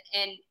ways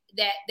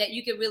that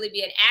you can really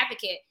be an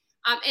advocate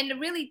and to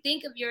really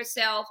think of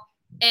yourself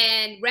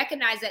and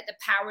recognize that the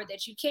power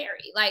that you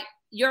carry, like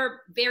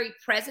your very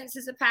presence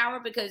is a power,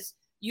 because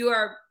you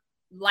are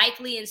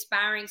likely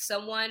inspiring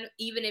someone,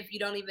 even if you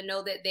don't even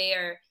know that they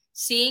are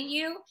seeing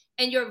you,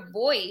 and your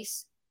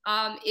voice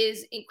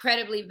is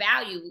incredibly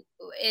valuable.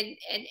 And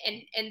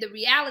the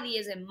reality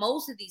is, in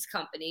most of these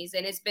companies,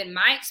 and it's been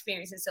my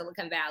experience in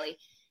Silicon Valley,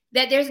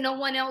 that there's no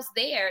one else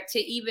there to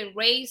even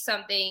raise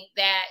something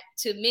that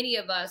to many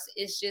of us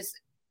is just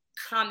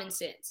common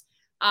sense.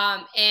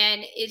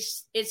 And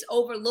it's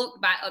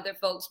overlooked by other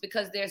folks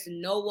because there's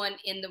no one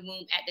in the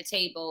room at the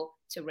table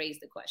to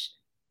raise the question.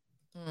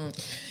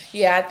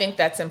 Yeah, I think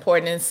that's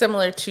important. And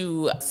similar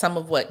to some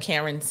of what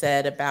Karen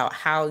said about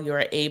how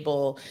you're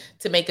able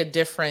to make a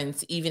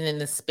difference even in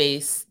the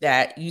space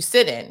that you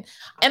sit in.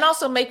 And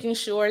also making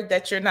sure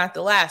that you're not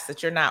the last,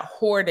 that you're not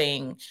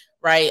hoarding,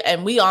 right?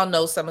 And we all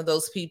know some of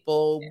those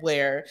people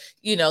where,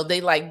 they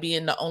like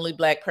being the only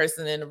Black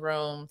person in the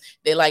room.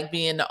 They like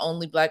being the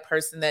only Black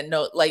person that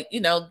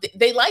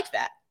they like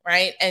that,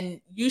 right?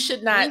 And you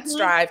should not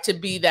strive to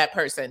be that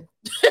person.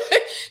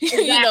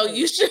 Exactly.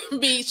 You should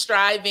be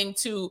striving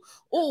to,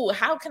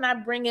 how can I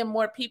bring in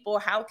more people?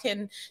 How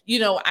can,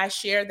 I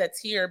share that's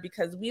here?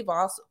 Because we've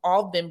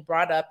all been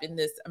brought up in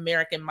this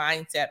American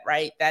mindset,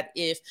 right? That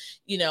if,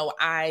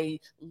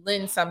 I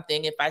lend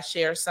something, if I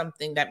share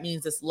something, that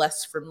means it's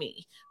less for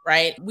me,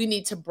 right? We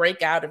need to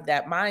break out of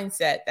that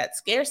mindset, that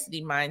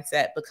scarcity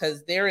mindset,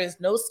 because there is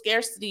no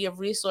scarcity of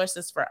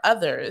resources for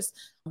others,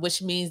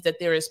 which means that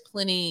there is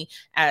plenty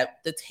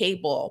at the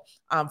table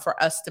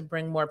for us to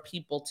bring more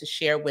people to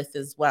share with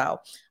as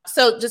well.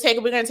 So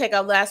Jateka, we're going to take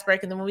our last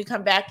break. And then when we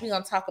come back, we're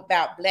going to talk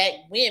about Black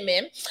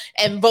women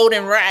and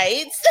voting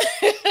rights.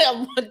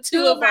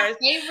 Two of our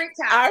favorite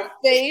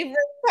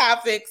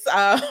topics.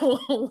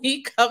 When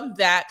we come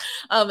back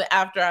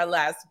after our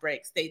last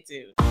break. Stay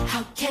tuned.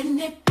 How can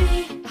it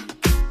be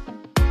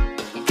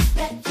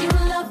that you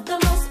love the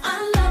most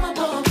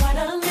unlovable part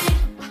of me?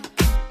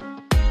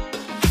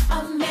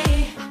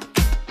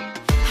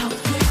 How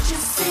could you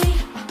see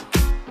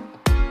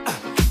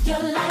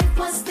your life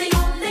was the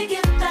only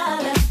gift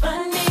I'll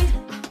ever need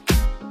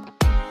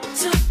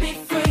to be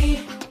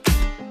free?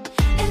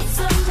 It's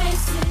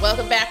amazing.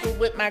 Welcome back. We're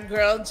with my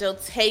girl,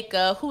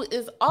 Jateka, who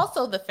is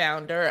also the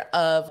founder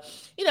of,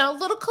 a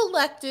little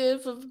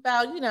collective of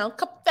about,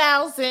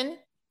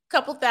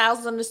 couple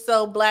thousand or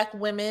so Black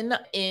women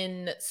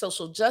in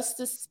social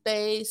justice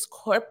space,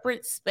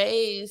 corporate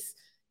space,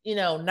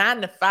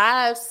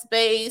 9-to-5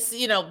 space,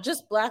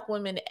 just Black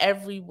women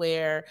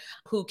everywhere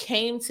who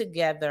came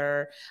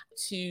together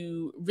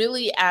to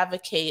really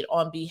advocate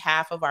on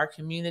behalf of our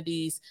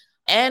communities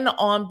and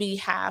on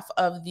behalf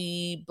of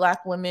the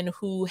Black women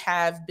who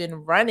have been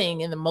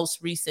running in the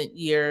most recent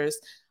years.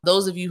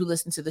 Those of you who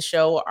listen to the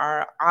show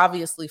are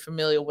obviously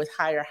familiar with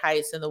Higher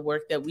Heights and the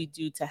work that we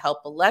do to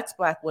help elect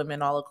Black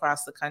women all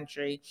across the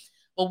country.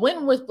 But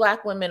Win with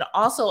Black Women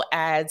also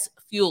adds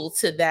fuel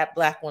to that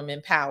Black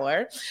women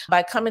power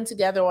by coming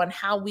together on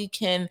how we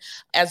can,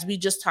 as we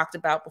just talked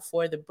about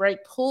before the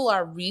break, pull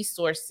our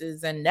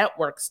resources and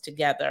networks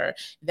together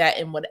that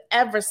in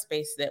whatever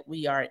space that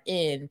we are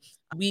in,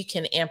 we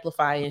can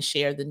amplify and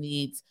share the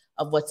needs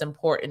of what's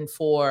important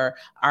for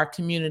our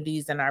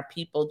communities and our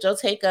people.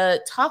 Jateka,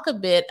 talk a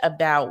bit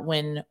about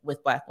Win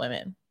with Black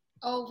Women.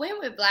 Oh, Win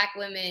with Black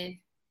Women.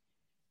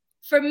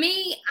 For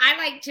me, I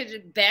like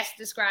to best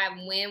describe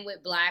Win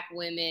with Black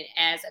Women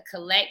as a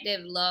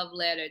collective love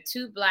letter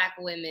to Black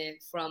women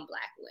from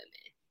Black women.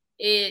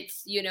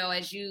 It's,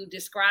 as you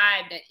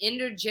described, an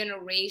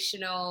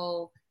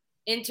intergenerational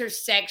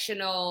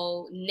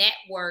intersectional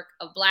network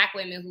of Black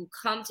women who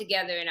come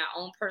together in our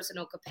own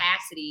personal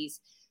capacities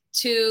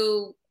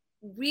to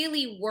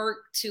really work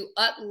to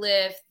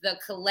uplift the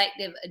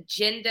collective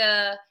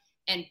agenda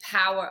and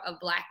power of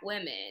Black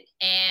women.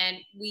 And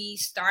we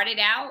started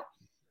out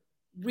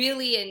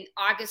really in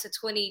August of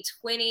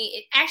 2020.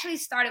 It actually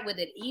started with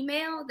an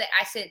email that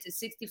I sent to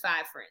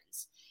 65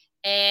 friends.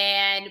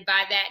 And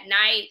by that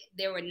night,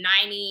 there were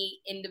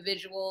 90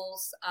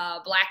 individuals,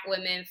 Black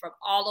women from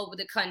all over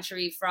the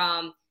country,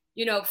 from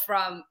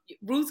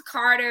Ruth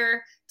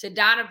Carter to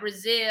Donna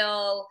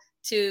Brazile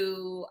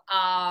to,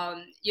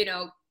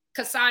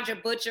 Cassandra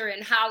Butcher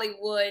in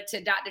Hollywood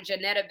to Dr.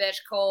 Janetta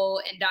Bechko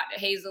and Dr.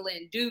 Hazel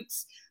Lynn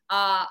Dukes,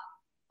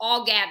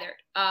 all gathered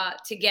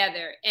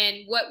together.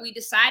 And what we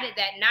decided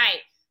that night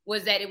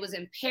was that it was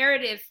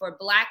imperative for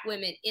Black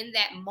women in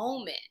that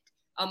moment,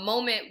 a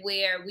moment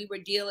where we were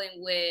dealing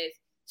with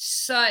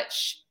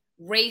such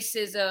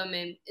racism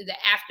and the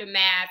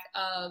aftermath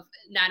of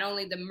not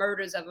only the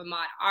murders of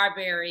Ahmaud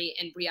Arbery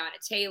and Breonna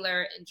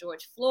Taylor and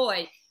George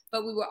Floyd,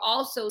 but we were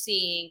also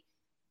seeing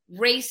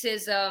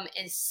racism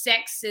and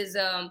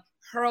sexism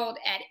hurled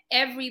at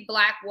every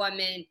Black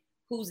woman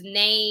whose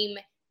name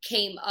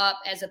came up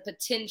as a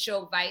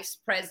potential vice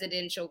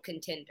presidential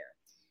contender.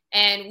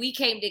 And we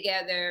came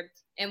together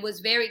and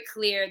was very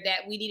clear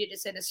that we needed to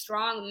send a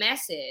strong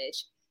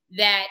message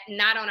that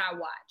not on our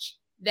watch,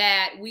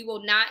 that we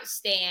will not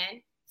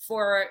stand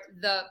for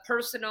the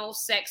personal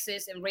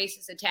sexist and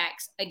racist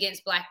attacks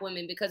against Black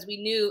women, because we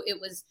knew it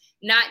was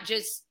not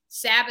just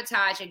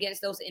sabotage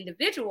against those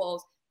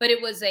individuals, but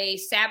it was a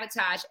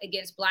sabotage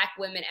against Black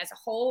women as a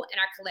whole and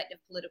our collective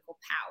political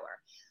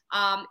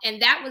power.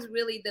 And that was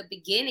really the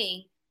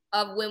beginning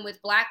of Win with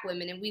Black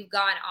Women. And we've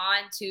gone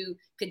on to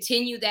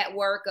continue that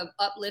work of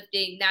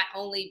uplifting not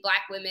only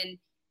Black women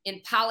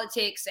in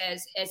politics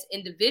as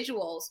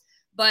individuals,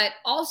 but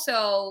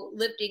also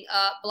lifting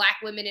up Black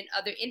women in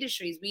other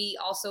industries. We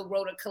also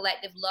wrote a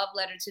collective love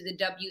letter to the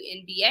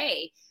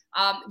WNBA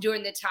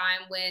during the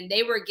time when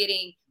they were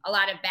getting a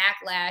lot of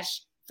backlash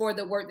for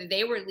the work that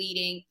they were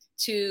leading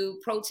to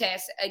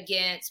protest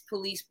against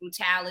police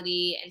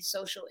brutality and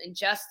social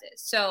injustice.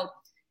 So,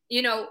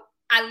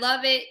 I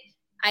love it.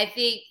 I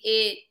think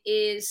it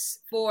is,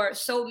 for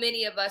so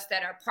many of us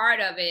that are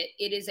part of it,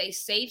 it is a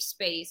safe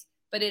space,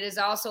 but it is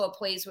also a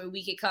place where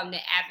we can come to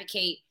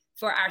advocate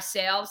for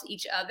ourselves,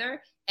 each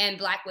other, and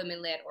Black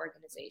women-led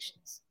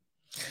organizations.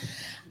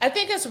 I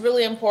think it's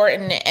really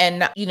important.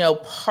 And,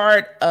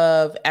 part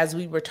of, as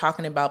we were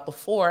talking about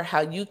before,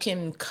 how you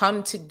can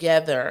come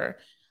together.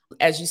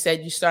 As you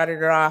said, you started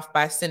it off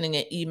by sending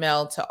an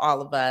email to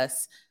all of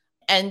us,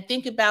 and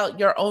think about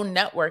your own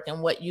network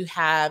and what you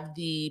have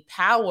the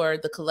power,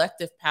 the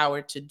collective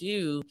power to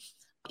do.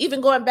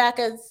 Even going back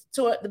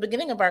to the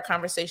beginning of our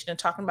conversation and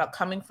talking about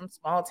coming from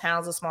small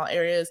towns or small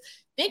areas,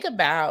 think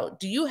about,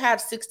 do you have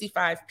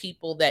 65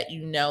 people that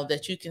you know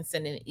that you can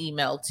send an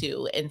email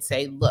to and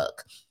say,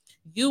 look,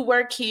 you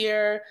work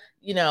here,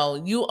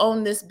 you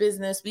own this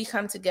business, we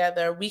come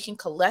together, we can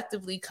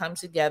collectively come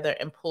together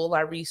and pull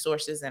our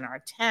resources in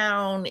our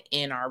town,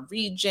 in our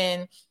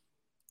region,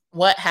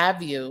 what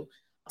have you,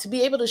 to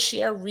be able to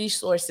share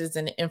resources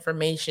and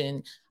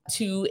information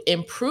to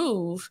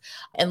improve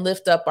and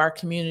lift up our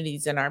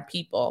communities and our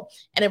people.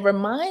 And it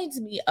reminds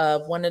me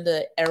of one of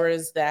the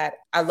eras that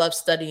I love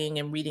studying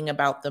and reading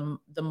about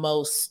the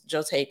most,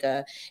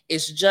 Joteka,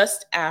 is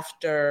just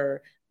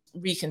after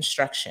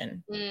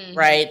Reconstruction,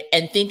 right?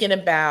 And thinking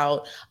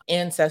about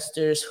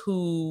ancestors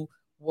who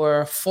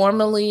were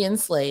formerly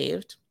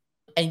enslaved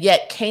and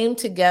yet came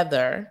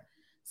together,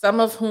 some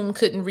of whom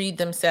couldn't read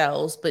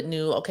themselves, but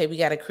knew, okay, we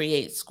got to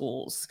create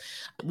schools.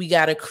 We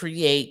got to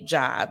create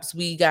jobs.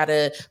 We got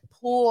to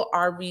pull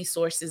our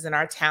resources and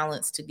our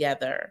talents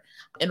together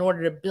in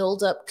order to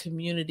build up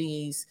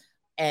communities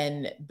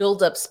and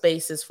build up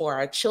spaces for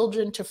our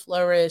children to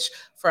flourish,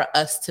 for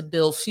us to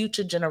build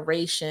future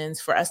generations,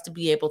 for us to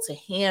be able to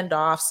hand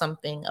off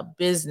something, a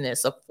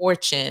business, a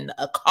fortune,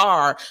 a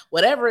car,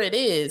 whatever it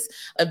is,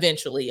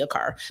 eventually a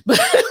car, but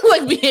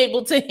like be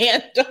able to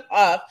hand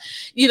off,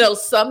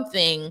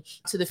 something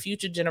to the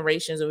future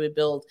generations that we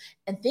build.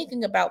 And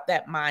thinking about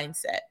that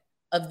mindset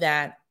of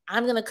that,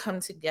 I'm going to come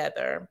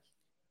together,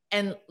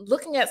 and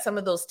looking at some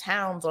of those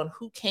towns on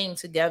who came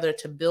together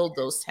to build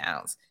those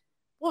towns.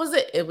 What was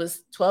it? It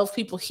was 12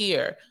 people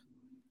here,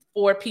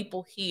 4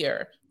 people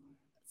here,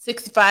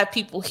 65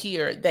 people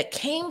here that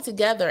came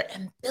together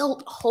and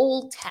built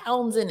whole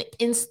towns and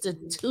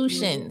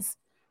institutions,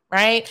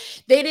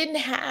 right? They didn't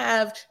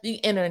have the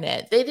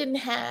internet. They didn't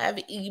have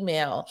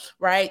email,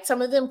 right?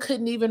 Some of them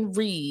couldn't even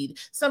read.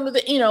 Some of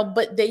the,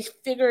 but they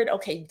figured,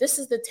 okay, this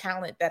is the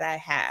talent that I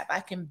have. I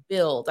can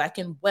build, I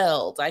can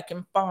weld, I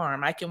can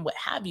farm, I can what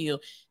have you.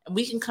 And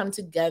we can come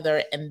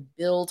together and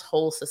build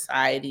whole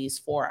societies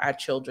for our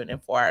children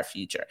and for our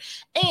future.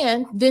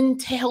 And then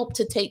to help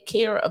to take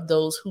care of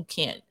those who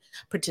can't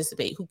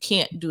participate, who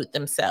can't do it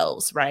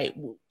themselves, right?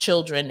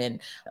 Children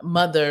and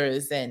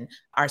mothers and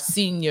our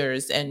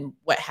seniors and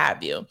what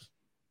have you.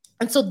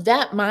 And so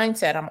that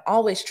mindset, I'm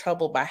always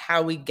troubled by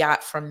how we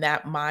got from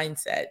that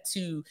mindset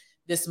to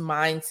this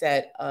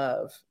mindset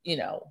of,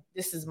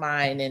 this is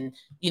mine, and,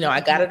 I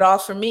got it all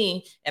for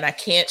me and I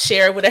can't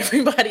share it with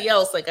everybody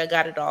else. Like, I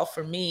got it all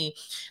for me.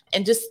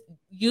 And just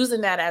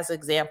using that as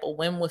example,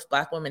 Win with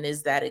Black Women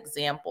is that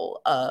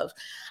example of,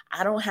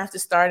 I don't have to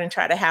start and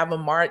try to have a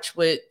march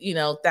with,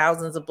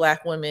 thousands of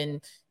Black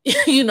women,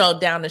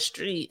 down the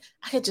street.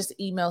 I could just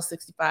email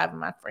 65 of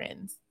my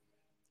friends.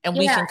 And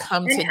we can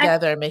come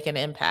together and make an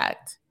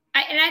impact.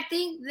 I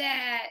think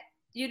that,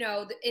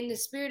 in the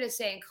spirit of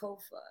saying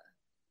COFA,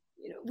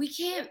 we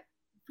can't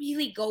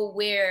really go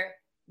where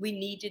we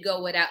need to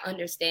go without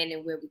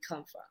understanding where we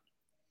come from.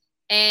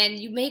 And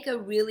you make a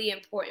really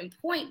important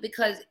point,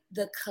 because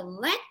the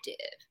collective,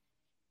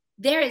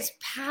 there is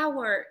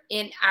power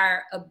in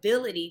our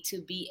ability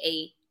to be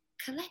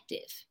a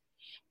collective.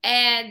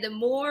 And the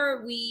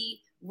more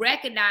we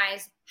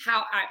recognize how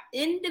our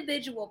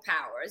individual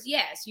powers,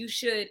 yes, you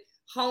should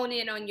hone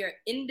in on your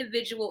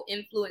individual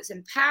influence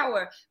and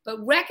power,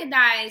 but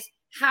recognize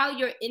how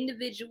your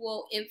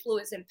individual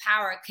influence and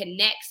power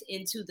connects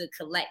into the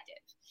collective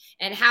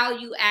and how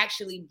you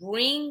actually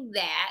bring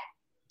that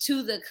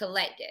to the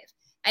collective.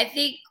 I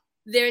think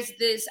there's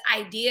this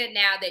idea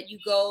now that you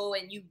go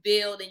and you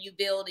build and you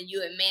build and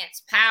you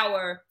immense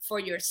power for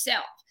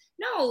yourself.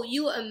 No,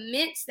 you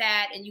immense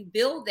that and you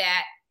build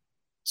that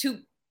to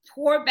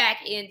pour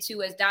back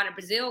into, as Donna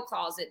Brazile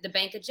calls it, the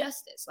Bank of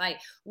Justice. Like,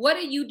 what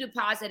are you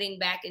depositing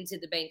back into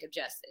the Bank of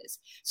Justice?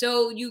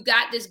 So you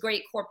got this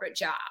great corporate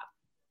job.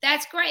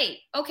 That's great.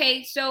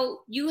 Okay,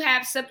 so you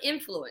have some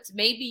influence.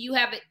 Maybe you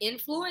have an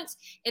influence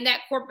in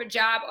that corporate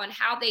job on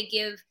how they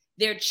give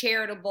their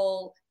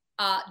charitable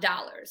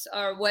dollars,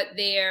 or what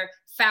their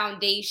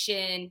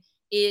foundation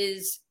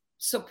is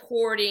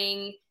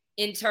supporting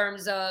in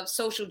terms of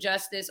social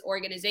justice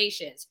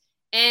organizations.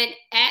 And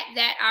at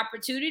that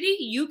opportunity,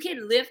 you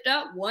can lift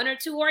up one or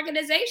two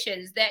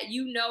organizations that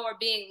are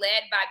being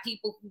led by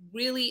people who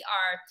really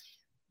are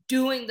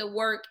doing the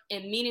work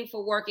and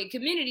meaningful work in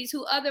communities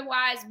who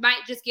otherwise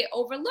might just get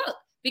overlooked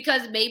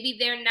because maybe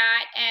they're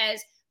not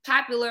as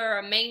popular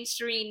or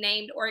mainstream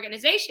named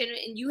organization,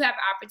 and you have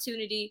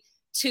opportunity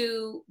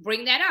to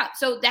bring that up.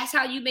 So that's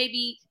how you may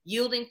be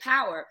yielding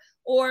power.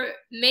 Or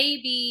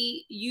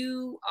maybe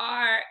you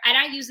are, and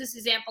I use this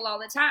example all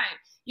the time,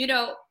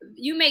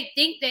 you may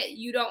think that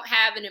you don't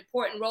have an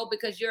important role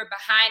because you're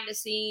behind the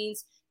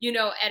scenes,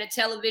 at a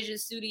television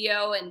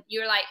studio, and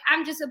you're like,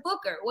 I'm just a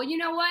booker. Well, you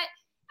know what?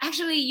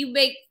 Actually, you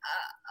make,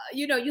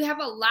 you have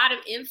a lot of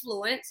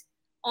influence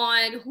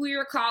on who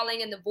you're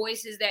calling and the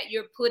voices that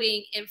you're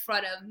putting in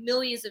front of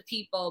millions of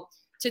people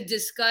to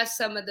discuss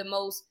some of the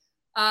most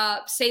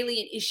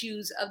salient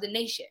issues of the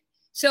nation.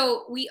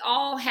 So we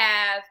all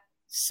have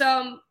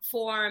some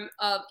form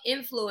of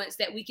influence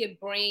that we can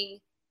bring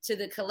to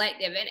the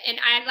collective. And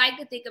I like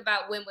to think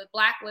about Win with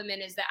Black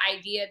Women is the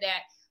idea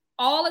that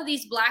all of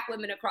these Black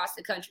women across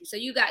the country, so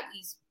you got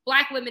these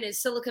Black women in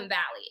Silicon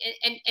Valley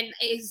and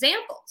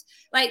examples,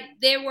 like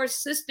there were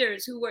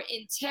sisters who were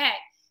in tech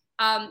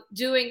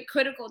during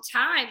critical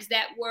times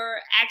that were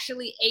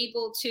actually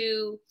able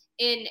to,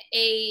 in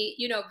a,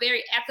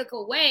 very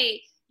ethical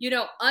way,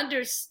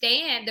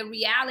 understand the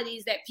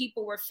realities that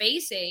people were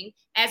facing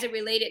as it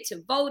related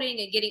to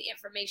voting and getting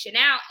information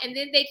out. And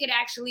then they could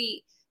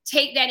actually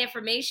take that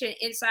information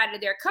inside of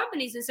their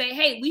companies and say,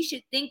 hey, we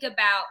should think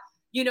about,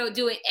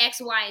 doing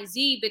X, Y, and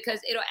Z because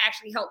it'll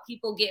actually help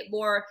people get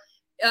more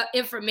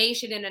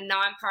information in a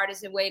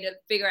nonpartisan way to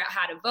figure out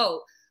how to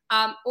vote.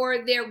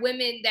 Or there are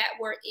women that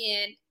were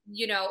in,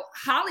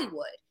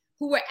 Hollywood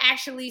who were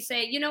actually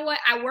saying, you know what,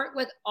 I work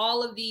with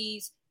all of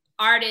these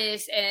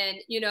artists and,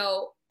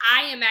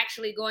 I am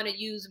actually going to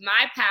use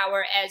my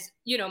power as,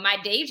 my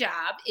day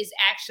job is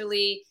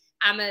actually,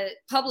 I'm a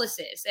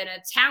publicist and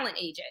a talent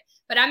agent,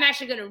 but I'm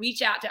actually going to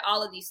reach out to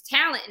all of these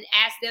talent and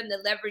ask them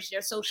to leverage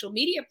their social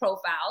media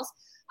profiles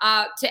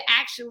to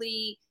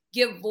actually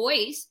give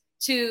voice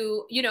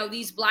to,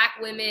 these Black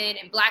women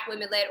and Black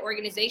women-led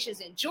organizations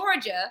in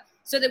Georgia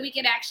so that we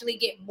can actually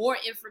get more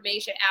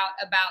information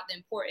out about the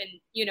important,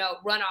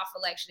 runoff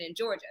election in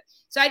Georgia.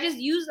 So I just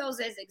use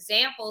those as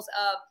examples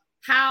of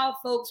how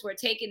folks were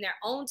taking their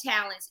own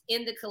talents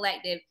in the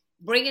collective,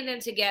 bringing them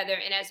together.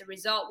 And as a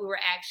result, we were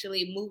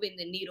actually moving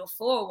the needle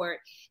forward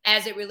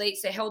as it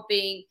relates to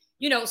helping,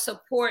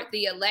 support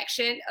the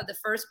election of the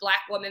first Black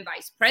woman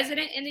vice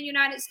president in the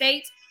United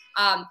States,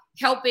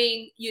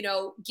 helping,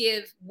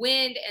 give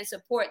wind and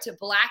support to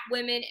Black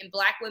women and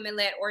Black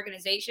women-led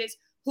organizations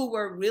who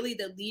were really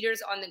the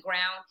leaders on the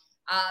ground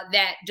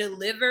that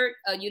delivered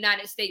a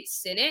United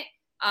States Senate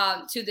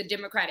to the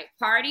Democratic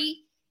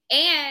Party.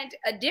 And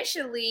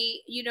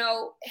additionally,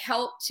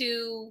 help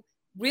to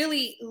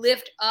really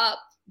lift up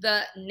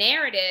the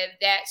narrative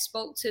that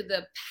spoke to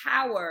the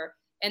power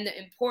and the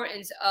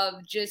importance of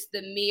just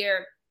the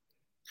mere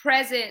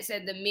presence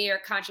and the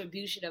mere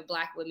contribution of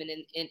Black women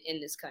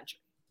in this country.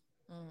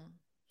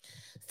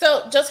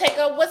 So,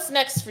 Joteka, what's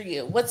next for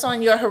you? What's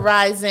on your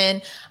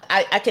horizon?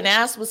 I can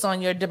ask what's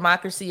on your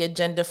democracy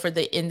agenda for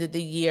the end of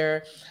the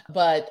year,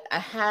 but I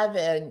have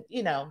a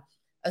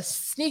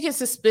sneaking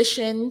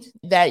suspicion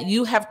that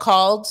you have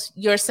called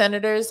your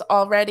senators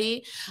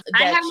already.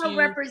 I that have no you-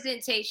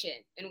 representation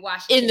in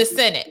Washington. in the DC.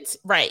 Senate,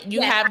 right?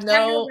 You Yes, have I have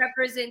no no.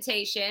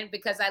 representation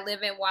because I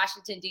live in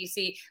Washington,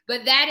 D.C.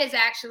 But that is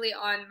actually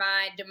on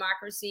my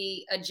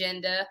democracy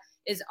agenda,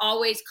 is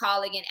always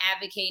calling and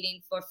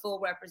advocating for full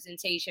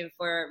representation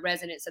for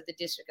residents of the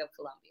District of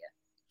Columbia.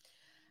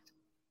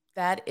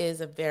 That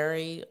is a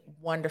very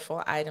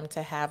wonderful item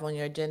to have on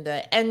your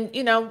agenda. And,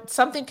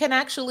 something can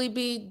actually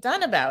be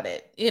done about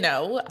it.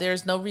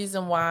 There's no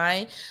reason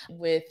why,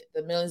 with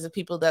the millions of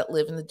people that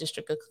live in the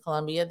District of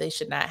Columbia, they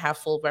should not have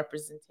full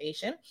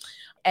representation.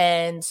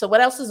 And so,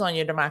 what else is on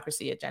your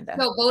democracy agenda?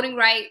 So, voting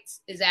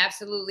rights is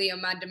absolutely on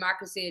my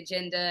democracy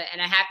agenda.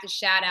 And I have to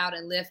shout out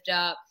and lift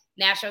up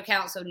National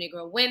Council of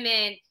Negro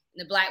Women,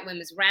 the Black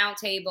Women's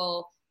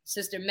Roundtable,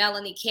 Sister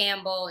Melanie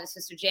Campbell and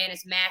Sister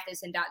Janice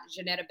Mathis and Dr.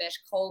 Janetta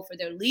Besh-Cole for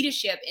their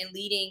leadership in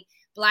leading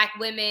Black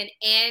women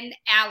and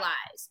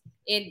allies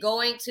in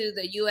going to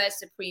the U.S.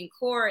 Supreme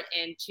Court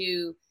and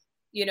to,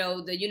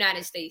 the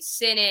United States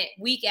Senate.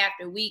 Week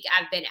after week,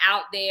 I've been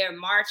out there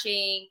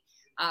marching,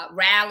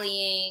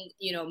 rallying,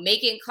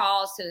 making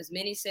calls to as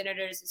many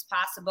senators as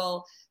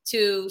possible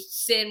to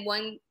send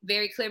one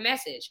very clear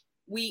message.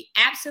 We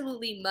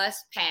absolutely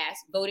must pass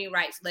voting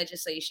rights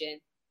legislation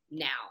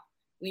now.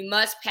 We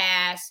must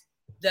pass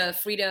the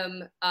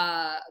Freedom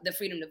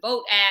to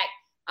Vote Act,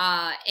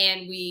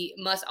 and we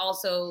must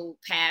also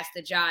pass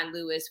the John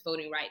Lewis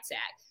Voting Rights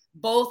Act.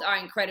 Both are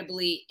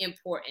incredibly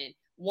important.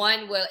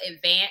 One will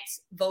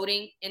advance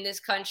voting in this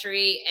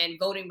country and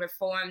voting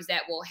reforms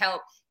that will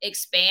help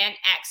expand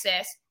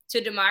access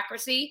to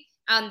democracy.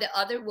 The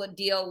other will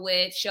deal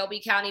with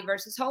Shelby County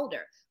versus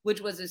Holder,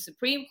 which was a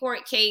Supreme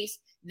Court case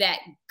that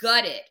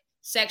gutted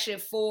Section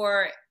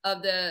 4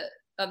 of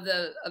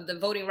the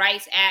Voting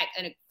Rights Act,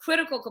 and a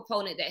critical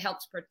component that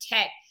helps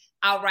protect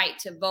our right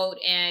to vote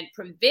and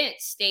prevent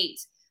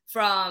states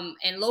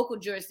and local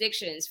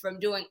jurisdictions from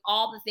doing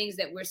all the things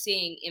that we're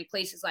seeing in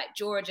places like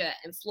Georgia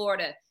and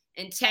Florida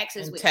and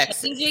Texas,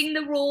 changing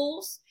the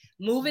rules,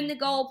 moving the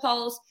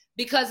goalposts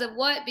because of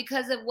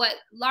what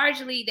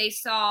largely they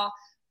saw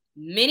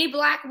many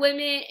Black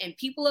women and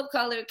people of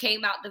color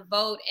came out to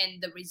vote,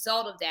 and the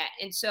result of that.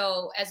 And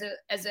so as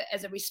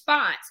a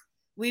response,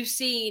 we've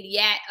seen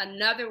yet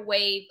another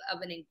wave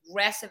of an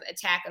aggressive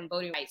attack on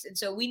voting rights. And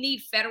so we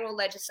need federal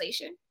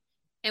legislation,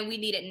 and we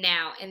need it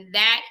now. And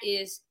that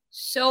is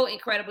so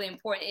incredibly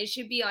important. It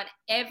should be on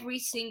every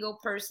single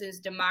person's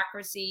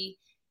democracy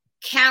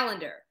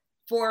calendar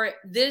for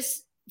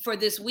this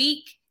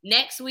week,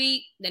 next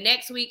week, the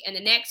next week, and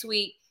the next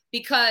week,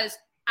 because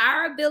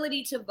our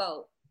ability to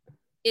vote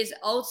is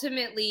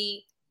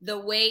ultimately the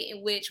way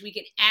in which we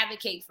can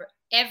advocate for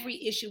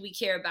every issue we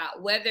care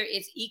about, whether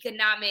it's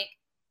economic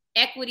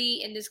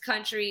equity in this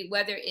country,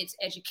 whether it's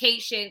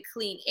education,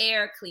 clean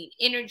air, clean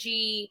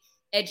energy,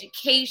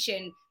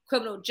 education,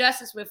 criminal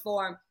justice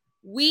reform.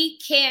 We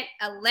can't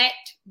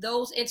elect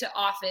those into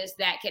office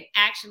that can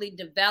actually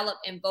develop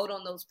and vote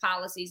on those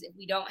policies if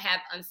we don't have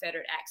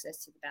unfettered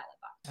access to the ballot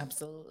box.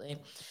 Absolutely.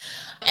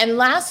 And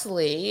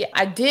lastly,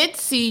 I did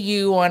see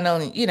you on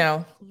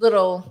a,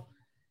 little,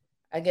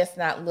 I guess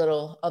not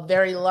little, a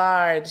very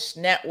large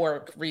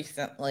network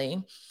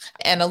recently.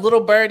 And a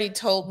little birdie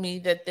told me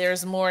that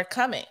there's more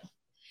coming.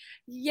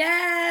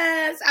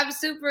 Yes, I'm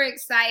super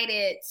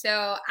excited.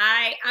 So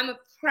I'm a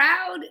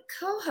proud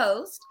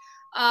co-host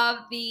of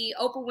the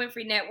Oprah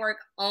Winfrey Network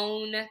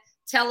own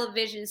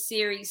television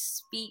series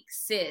Speak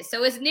Sis.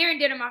 So it's near and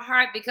dear to my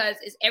heart because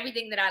it's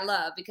everything that I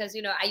love. Because,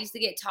 I used to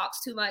get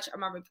talks too much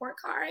on my report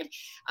card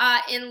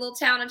in a little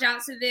town of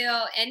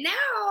Johnsonville. And now,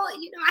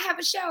 I have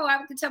a show. I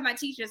can tell my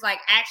teachers,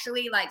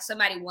 actually,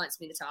 somebody wants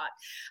me to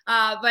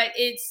talk. But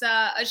it's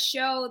a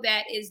show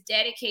that is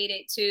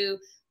dedicated to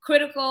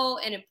critical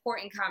and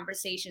important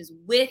conversations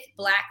with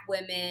Black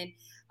women,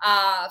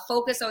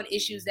 focus on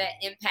issues that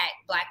impact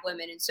Black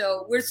women. And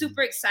so we're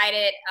super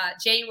excited.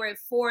 January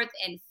 4th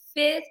and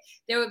 5th,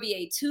 there will be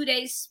a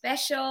 2-day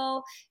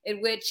special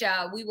in which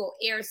we will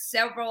air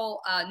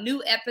several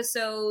new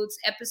episodes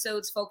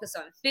focused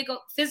on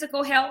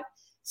physical health,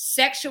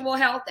 sexual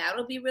health.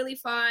 That'll be really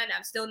fun.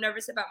 I'm still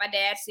nervous about my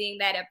dad seeing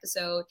that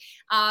episode.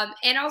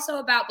 And also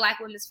about Black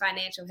women's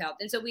financial health.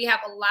 And so we have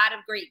a lot of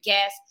great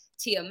guests.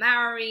 Tia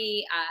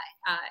Mowry,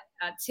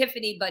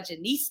 Tiffany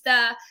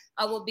Budgetnista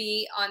will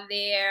be on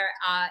there,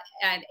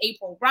 and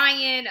April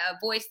Ryan, a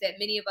voice that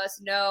many of us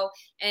know,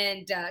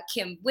 and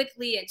Kim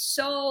Whitley, and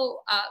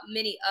so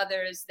many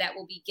others that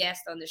will be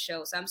guests on the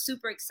show. So I'm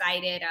super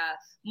excited.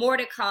 More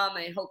to come.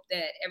 I hope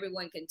that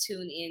everyone can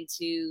tune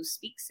into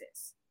Speak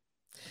Sis.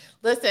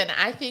 Listen,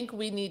 I think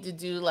we need to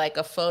do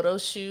a photo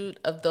shoot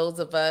of those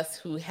of us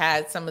who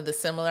had some of the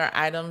similar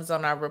items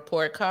on our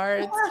report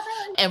cards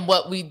and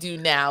what we do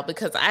now,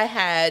 because I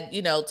had,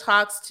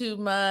 talks too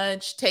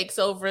much, takes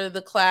over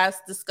the class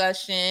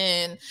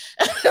discussion,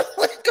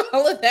 which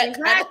all of that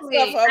Exactly.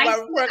 kind of stuff on my I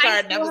report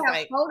card. And I still was have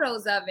like,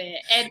 photos of it.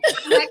 And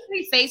I'm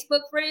actually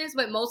Facebook friends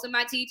with most of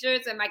my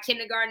teachers and my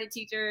kindergarten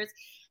teachers.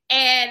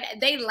 And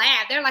they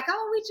laugh. They're like,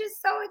 oh, we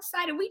just so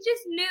excited. We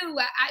just knew,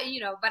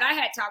 but I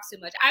had talks too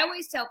much. I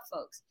always tell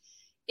folks,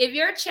 if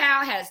your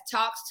child has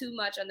talks too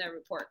much on their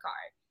report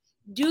card,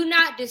 do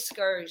not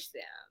discourage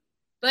them,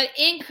 but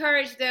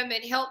encourage them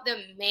and help them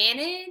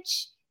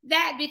manage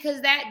that,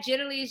 because that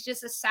generally is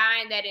just a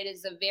sign that it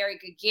is a very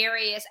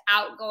gregarious,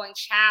 outgoing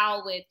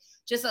child with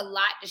just a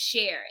lot to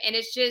share. And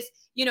it's just,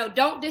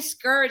 don't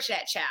discourage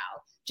that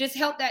child. Just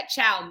help that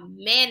child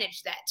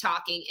manage that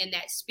talking and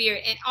that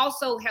spirit, and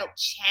also help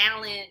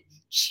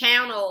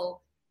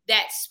channel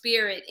that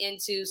spirit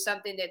into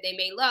something that they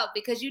may love,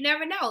 because you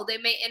never know. They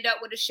may end up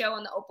with a show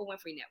on the Oprah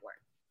Winfrey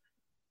Network.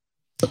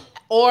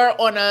 Or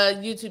on a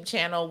YouTube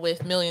channel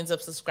with millions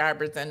of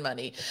subscribers and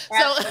money.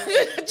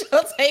 Absolutely.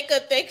 So,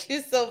 Joteka, thank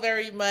you so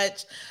very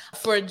much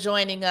for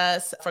joining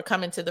us, for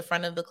coming to the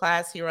front of the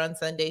class here on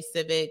Sunday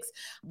Civics.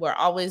 We're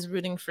always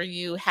rooting for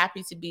you.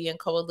 Happy to be in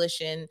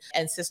coalition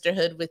and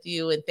sisterhood with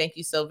you. And thank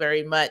you so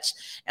very much.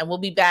 And we'll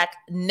be back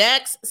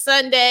next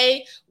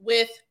Sunday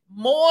with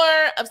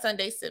more of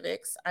Sunday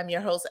Civics. I'm your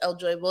host,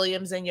 Eljoy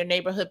Williams, and your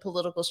neighborhood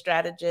political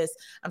strategist.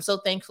 I'm so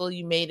thankful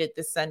you made it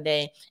this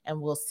Sunday,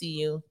 and we'll see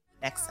you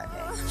next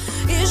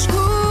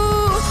Sunday.